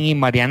 Martín y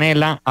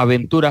Marianela.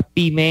 Aventura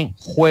Pyme,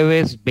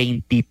 jueves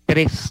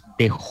 23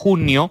 de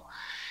junio.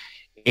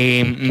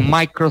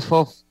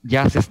 Microsoft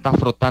ya se está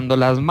frotando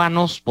las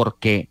manos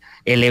porque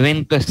el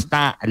evento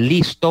está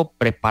listo,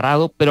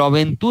 preparado, pero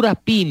Aventura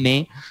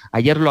Pyme,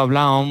 ayer lo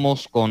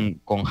hablábamos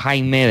con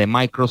Jaime de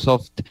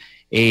Microsoft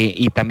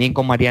y también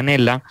con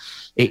Marianela,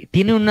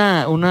 tiene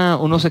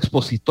unos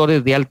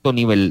expositores de alto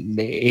nivel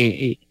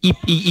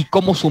y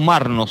cómo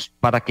sumarnos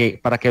para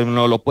que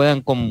nos lo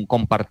puedan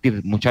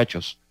compartir,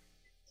 muchachos.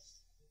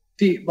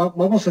 Sí,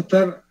 vamos a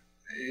estar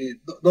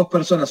dos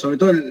personas, sobre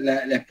todo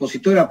la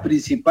expositora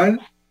principal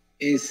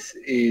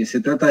se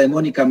trata de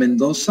Mónica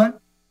Mendoza,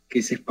 que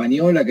es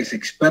española, que es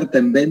experta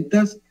en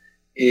ventas.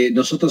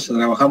 Nosotros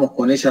trabajamos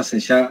con ella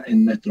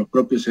en nuestros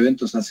propios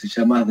eventos hace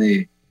ya más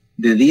de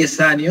 10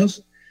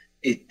 años.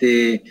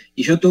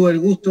 Y yo tuve el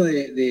gusto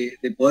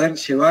de poder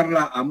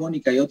llevarla a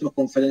Mónica y a otros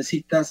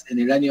conferencistas en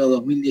el año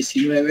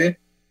 2019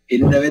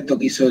 en un evento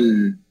que hizo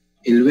el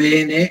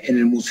BN en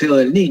el Museo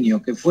del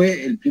Niño, que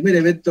fue el primer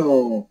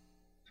evento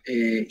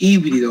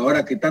híbrido,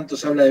 ahora que tanto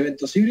se habla de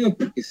eventos híbridos,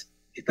 porque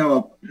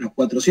estaban las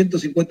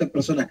 450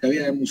 personas que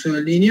había en el Museo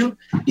del Niño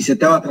y se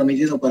estaba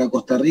transmitiendo para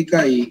Costa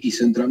Rica y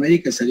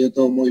Centroamérica, y salió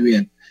todo muy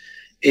bien.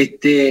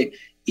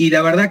 Y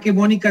la verdad que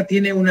Mónica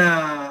tiene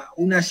una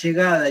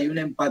llegada y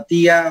una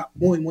empatía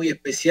muy, muy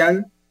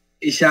especial.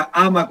 Ella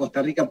ama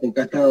Costa Rica porque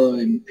ha estado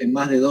en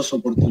más de 2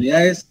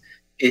 oportunidades,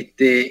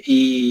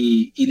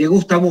 y le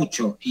gusta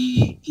mucho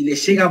y le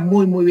llega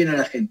muy, muy bien a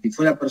la gente. Y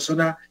fue la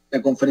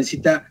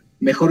conferencista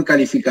mejor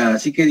calificada.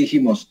 Así que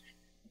dijimos,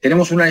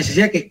 tenemos una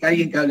necesidad, que es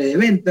alguien que hable de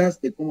ventas,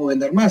 de cómo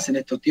vender más en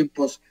estos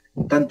tiempos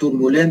tan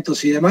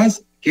turbulentos y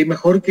demás, que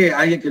mejor que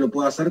alguien que lo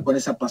pueda hacer con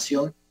esa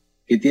pasión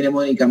que tiene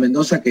Mónica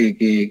Mendoza,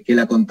 que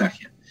la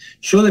contagia.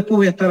 Yo después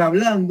voy a estar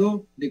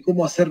hablando de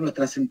cómo hacer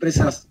nuestras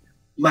empresas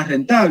más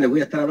rentables. Voy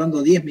a estar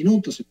hablando 10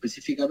 minutos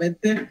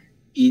específicamente,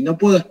 y no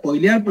puedo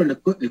spoilear, pero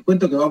les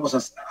cuento que vamos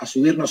a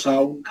subirnos a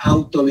un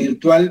auto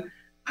virtual,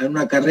 a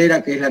una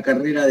carrera que es la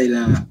carrera de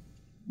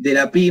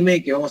la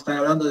pyme, que vamos a estar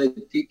hablando de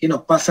qué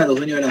nos pasa a los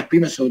dueños de las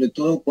pymes, sobre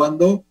todo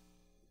cuando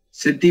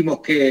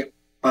sentimos que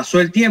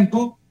pasó el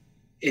tiempo,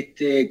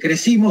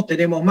 crecimos,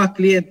 tenemos más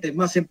clientes,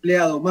 más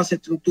empleados, más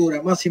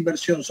estructura, más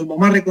inversión, somos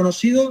más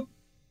reconocidos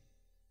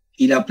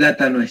y la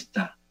plata no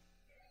está.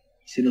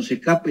 Se nos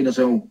escapa y no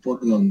sabemos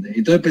por dónde.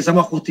 Entonces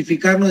empezamos a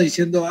justificarnos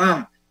diciendo,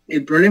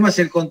 el problema es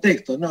el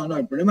contexto. No,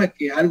 el problema es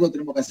que algo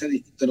tenemos que hacer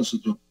distinto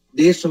nosotros.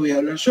 De eso voy a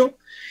hablar yo.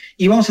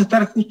 Y vamos a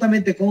estar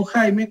justamente con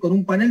Jaime, con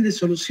un panel de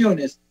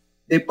soluciones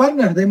de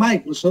partners de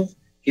Microsoft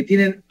que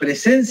tienen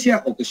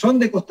presencia o que son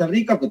de Costa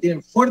Rica o que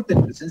tienen fuerte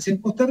presencia en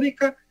Costa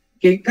Rica,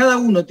 que cada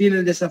uno tiene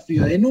el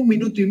desafío de en 1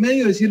 minuto y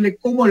medio decirle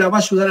cómo la va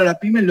a ayudar a la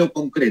pyme en lo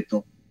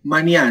concreto,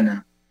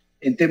 mañana,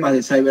 en temas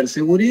de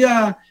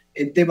ciberseguridad,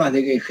 en temas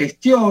de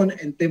gestión,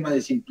 en temas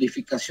de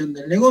simplificación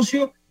del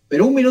negocio,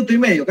 pero 1 minuto y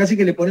medio, casi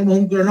que le ponemos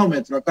un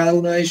cronómetro a cada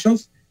uno de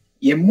ellos,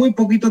 y en muy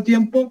poquito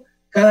tiempo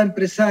cada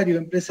empresario o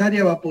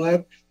empresaria va a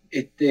poder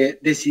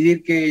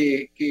decidir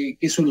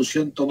qué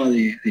solución toma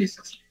de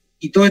esas.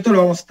 Y todo esto lo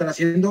vamos a estar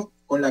haciendo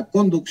con la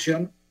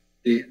conducción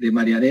de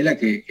Marianela,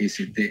 que es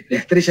la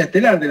estrella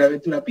estelar de la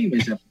Aventura Pyme,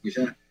 porque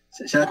ya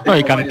no,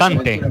 y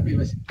cantante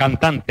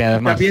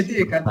además. También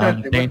tiene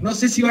cantante. Bueno, no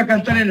sé si va a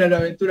cantar en la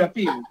Aventura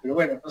Pyme, pero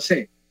bueno, no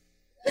sé.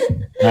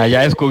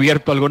 Ya he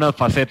descubierto algunas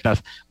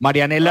facetas.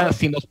 Marianela,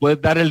 si nos puedes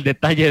dar el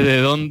detalle de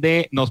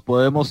dónde nos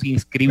podemos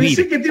inscribir.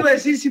 Pensé que te iba a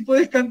decir si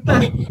podés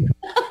cantar.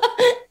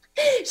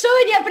 Yo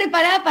venía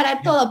preparada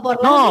para todo,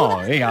 por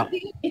no,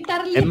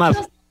 es más,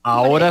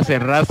 ahora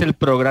cerrás el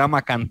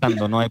programa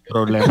cantando, no hay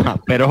problema.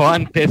 Pero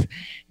antes,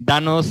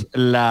 danos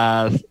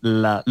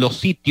los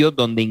sitios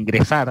donde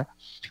ingresar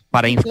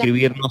para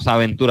inscribirnos a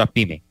Aventura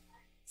Pyme.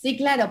 Sí,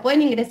 claro,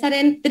 pueden ingresar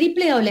en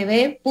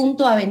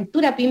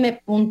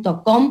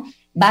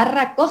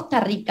www.aventurapyme.com/Costa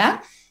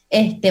Rica,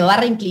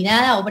 barra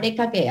inclinada o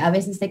breca, que a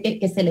veces sé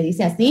que se le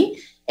dice así.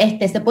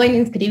 Se pueden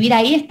inscribir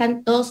ahí,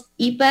 están todos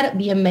hiper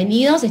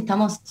bienvenidos,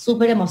 estamos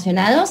súper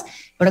emocionados.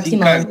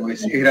 Próximamente.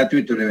 Es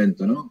gratuito el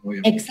evento, ¿no?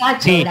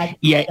 Exacto. Sí,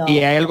 y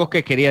hay algo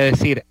que quería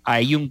decir,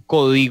 hay un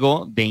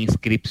código de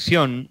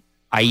inscripción,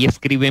 ahí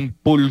escriben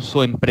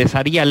Pulso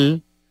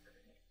Empresarial,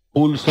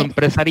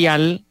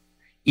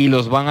 y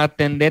los van a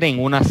atender en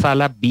una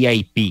sala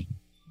VIP.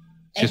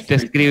 Si usted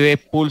escribe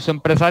Pulso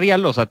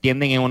Empresarial, los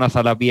atienden en una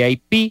sala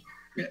VIP.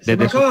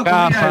 Desde su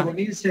casa. Algo,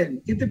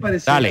 Nielsen. ¿Qué te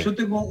parece? Dale. Yo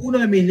tengo uno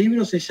de mis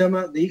libros, se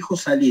llama De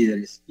hijos a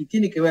líderes, y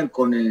tiene que ver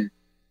con el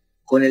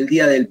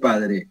Día del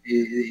Padre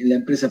en la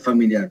empresa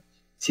familiar.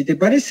 Si te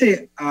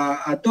parece,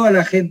 a toda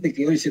la gente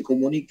que hoy se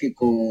comunique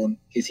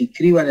que se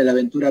inscriban en la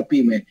Aventura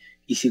Pyme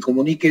y se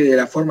comunique de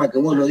la forma que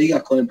vos lo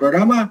digas con el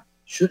programa,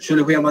 yo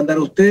les voy a mandar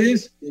a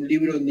ustedes un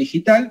libro en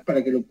digital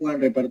para que lo puedan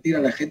repartir a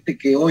la gente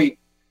que hoy,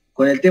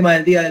 con el tema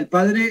del Día del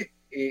Padre,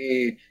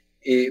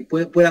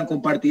 puedan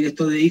compartir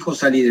esto de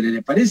hijos a líderes.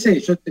 ¿Les parece?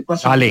 Yo te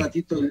paso un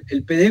ratito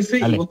el PDF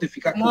y vos te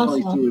fijás cómo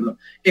distribuirlo.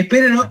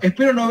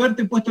 Espero no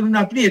haberte puesto en un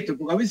aprieto,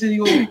 porque a veces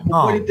digo,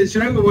 por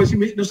intencional,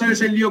 porque no sabes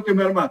el lío que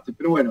me armaste,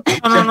 pero bueno.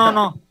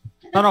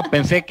 No,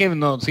 pensé que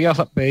nos ibas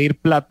a pedir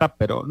plata,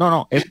 pero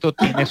no, esto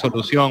tiene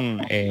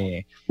solución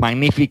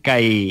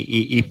magnífica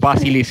y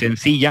fácil y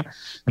sencilla.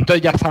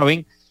 Entonces ya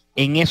saben,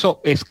 en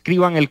eso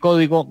escriban el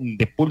código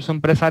de Pulso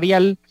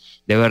Empresarial.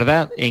 De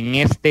verdad,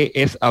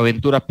 es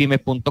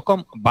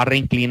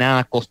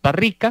aventurapyme.com/inclinada Costa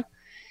Rica,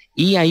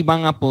 y ahí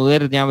van a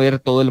poder ya ver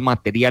todo el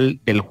material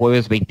del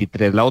jueves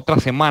 23. La otra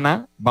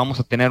semana vamos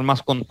a tener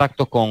más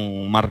contacto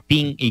con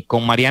Martín y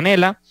con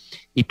Marianela,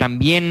 y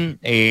también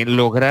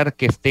lograr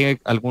que esté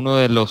alguno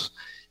de los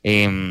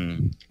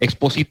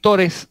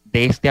expositores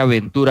de este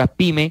Aventura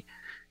Pyme.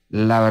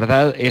 La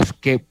verdad es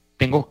que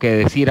tengo que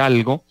decir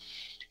algo.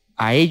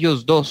 A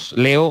ellos dos,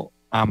 Leo,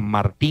 a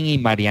Martín y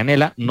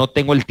Marianela, no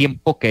tengo el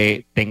tiempo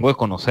que tengo de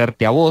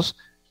conocerte a vos,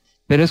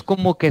 pero es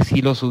como que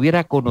si los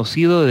hubiera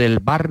conocido del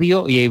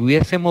barrio y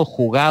hubiésemos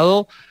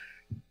jugado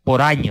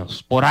por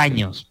años.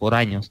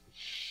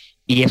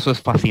 Y eso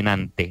es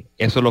fascinante.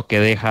 Eso es lo que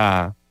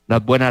deja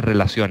las buenas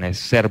relaciones,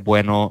 ser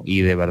bueno,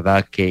 y de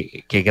verdad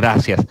que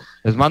gracias.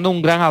 Les mando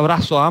un gran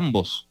abrazo a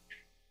ambos.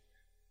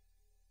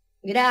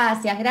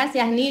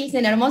 Gracias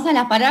Nielsen, hermosas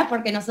las palabras,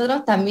 porque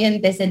nosotros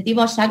también te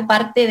sentimos ya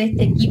parte de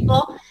este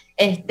equipo.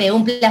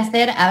 Un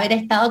placer haber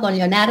estado con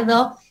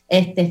Leonardo.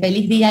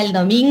 Feliz día el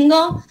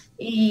domingo,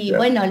 y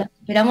bueno, los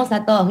esperamos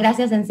a todos.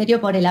 Gracias en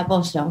serio por el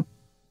apoyo.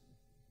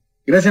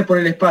 Gracias por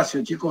el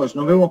espacio, chicos,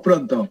 nos vemos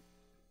pronto.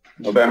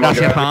 Nos vemos.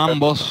 Gracias a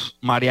ambos,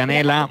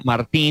 Marianela,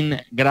 Martín,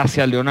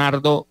 gracias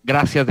Leonardo,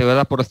 gracias de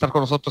verdad por estar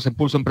con nosotros en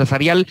Pulso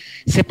Empresarial.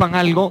 Sepan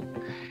algo,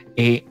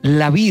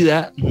 la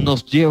vida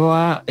nos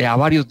lleva a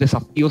varios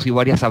desafíos y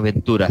varias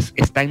aventuras.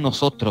 Está en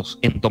nosotros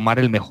en tomar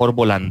el mejor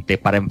volante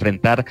para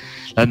enfrentar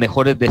las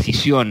mejores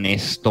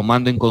decisiones,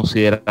 tomando en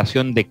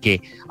consideración de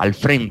que al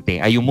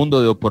frente hay un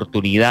mundo de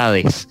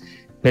oportunidades,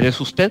 pero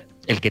es usted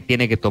el que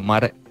tiene que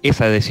tomar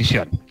esa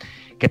decisión.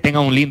 Que tenga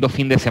un lindo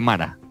fin de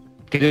semana.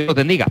 Que Dios los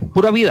bendiga.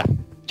 Pura vida.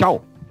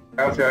 Chao.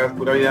 Gracias,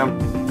 pura vida.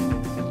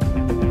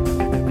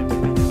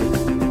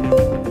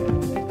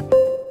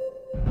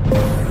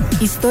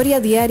 Historia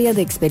diaria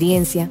de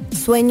experiencia,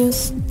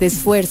 sueños, de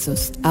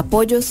esfuerzos,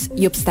 apoyos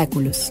y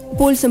obstáculos.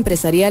 Pulso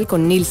Empresarial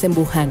con Nielsen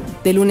Buján,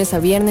 de lunes a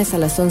viernes a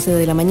las 11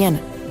 de la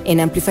mañana, en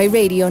Amplify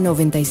Radio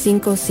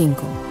 95.5.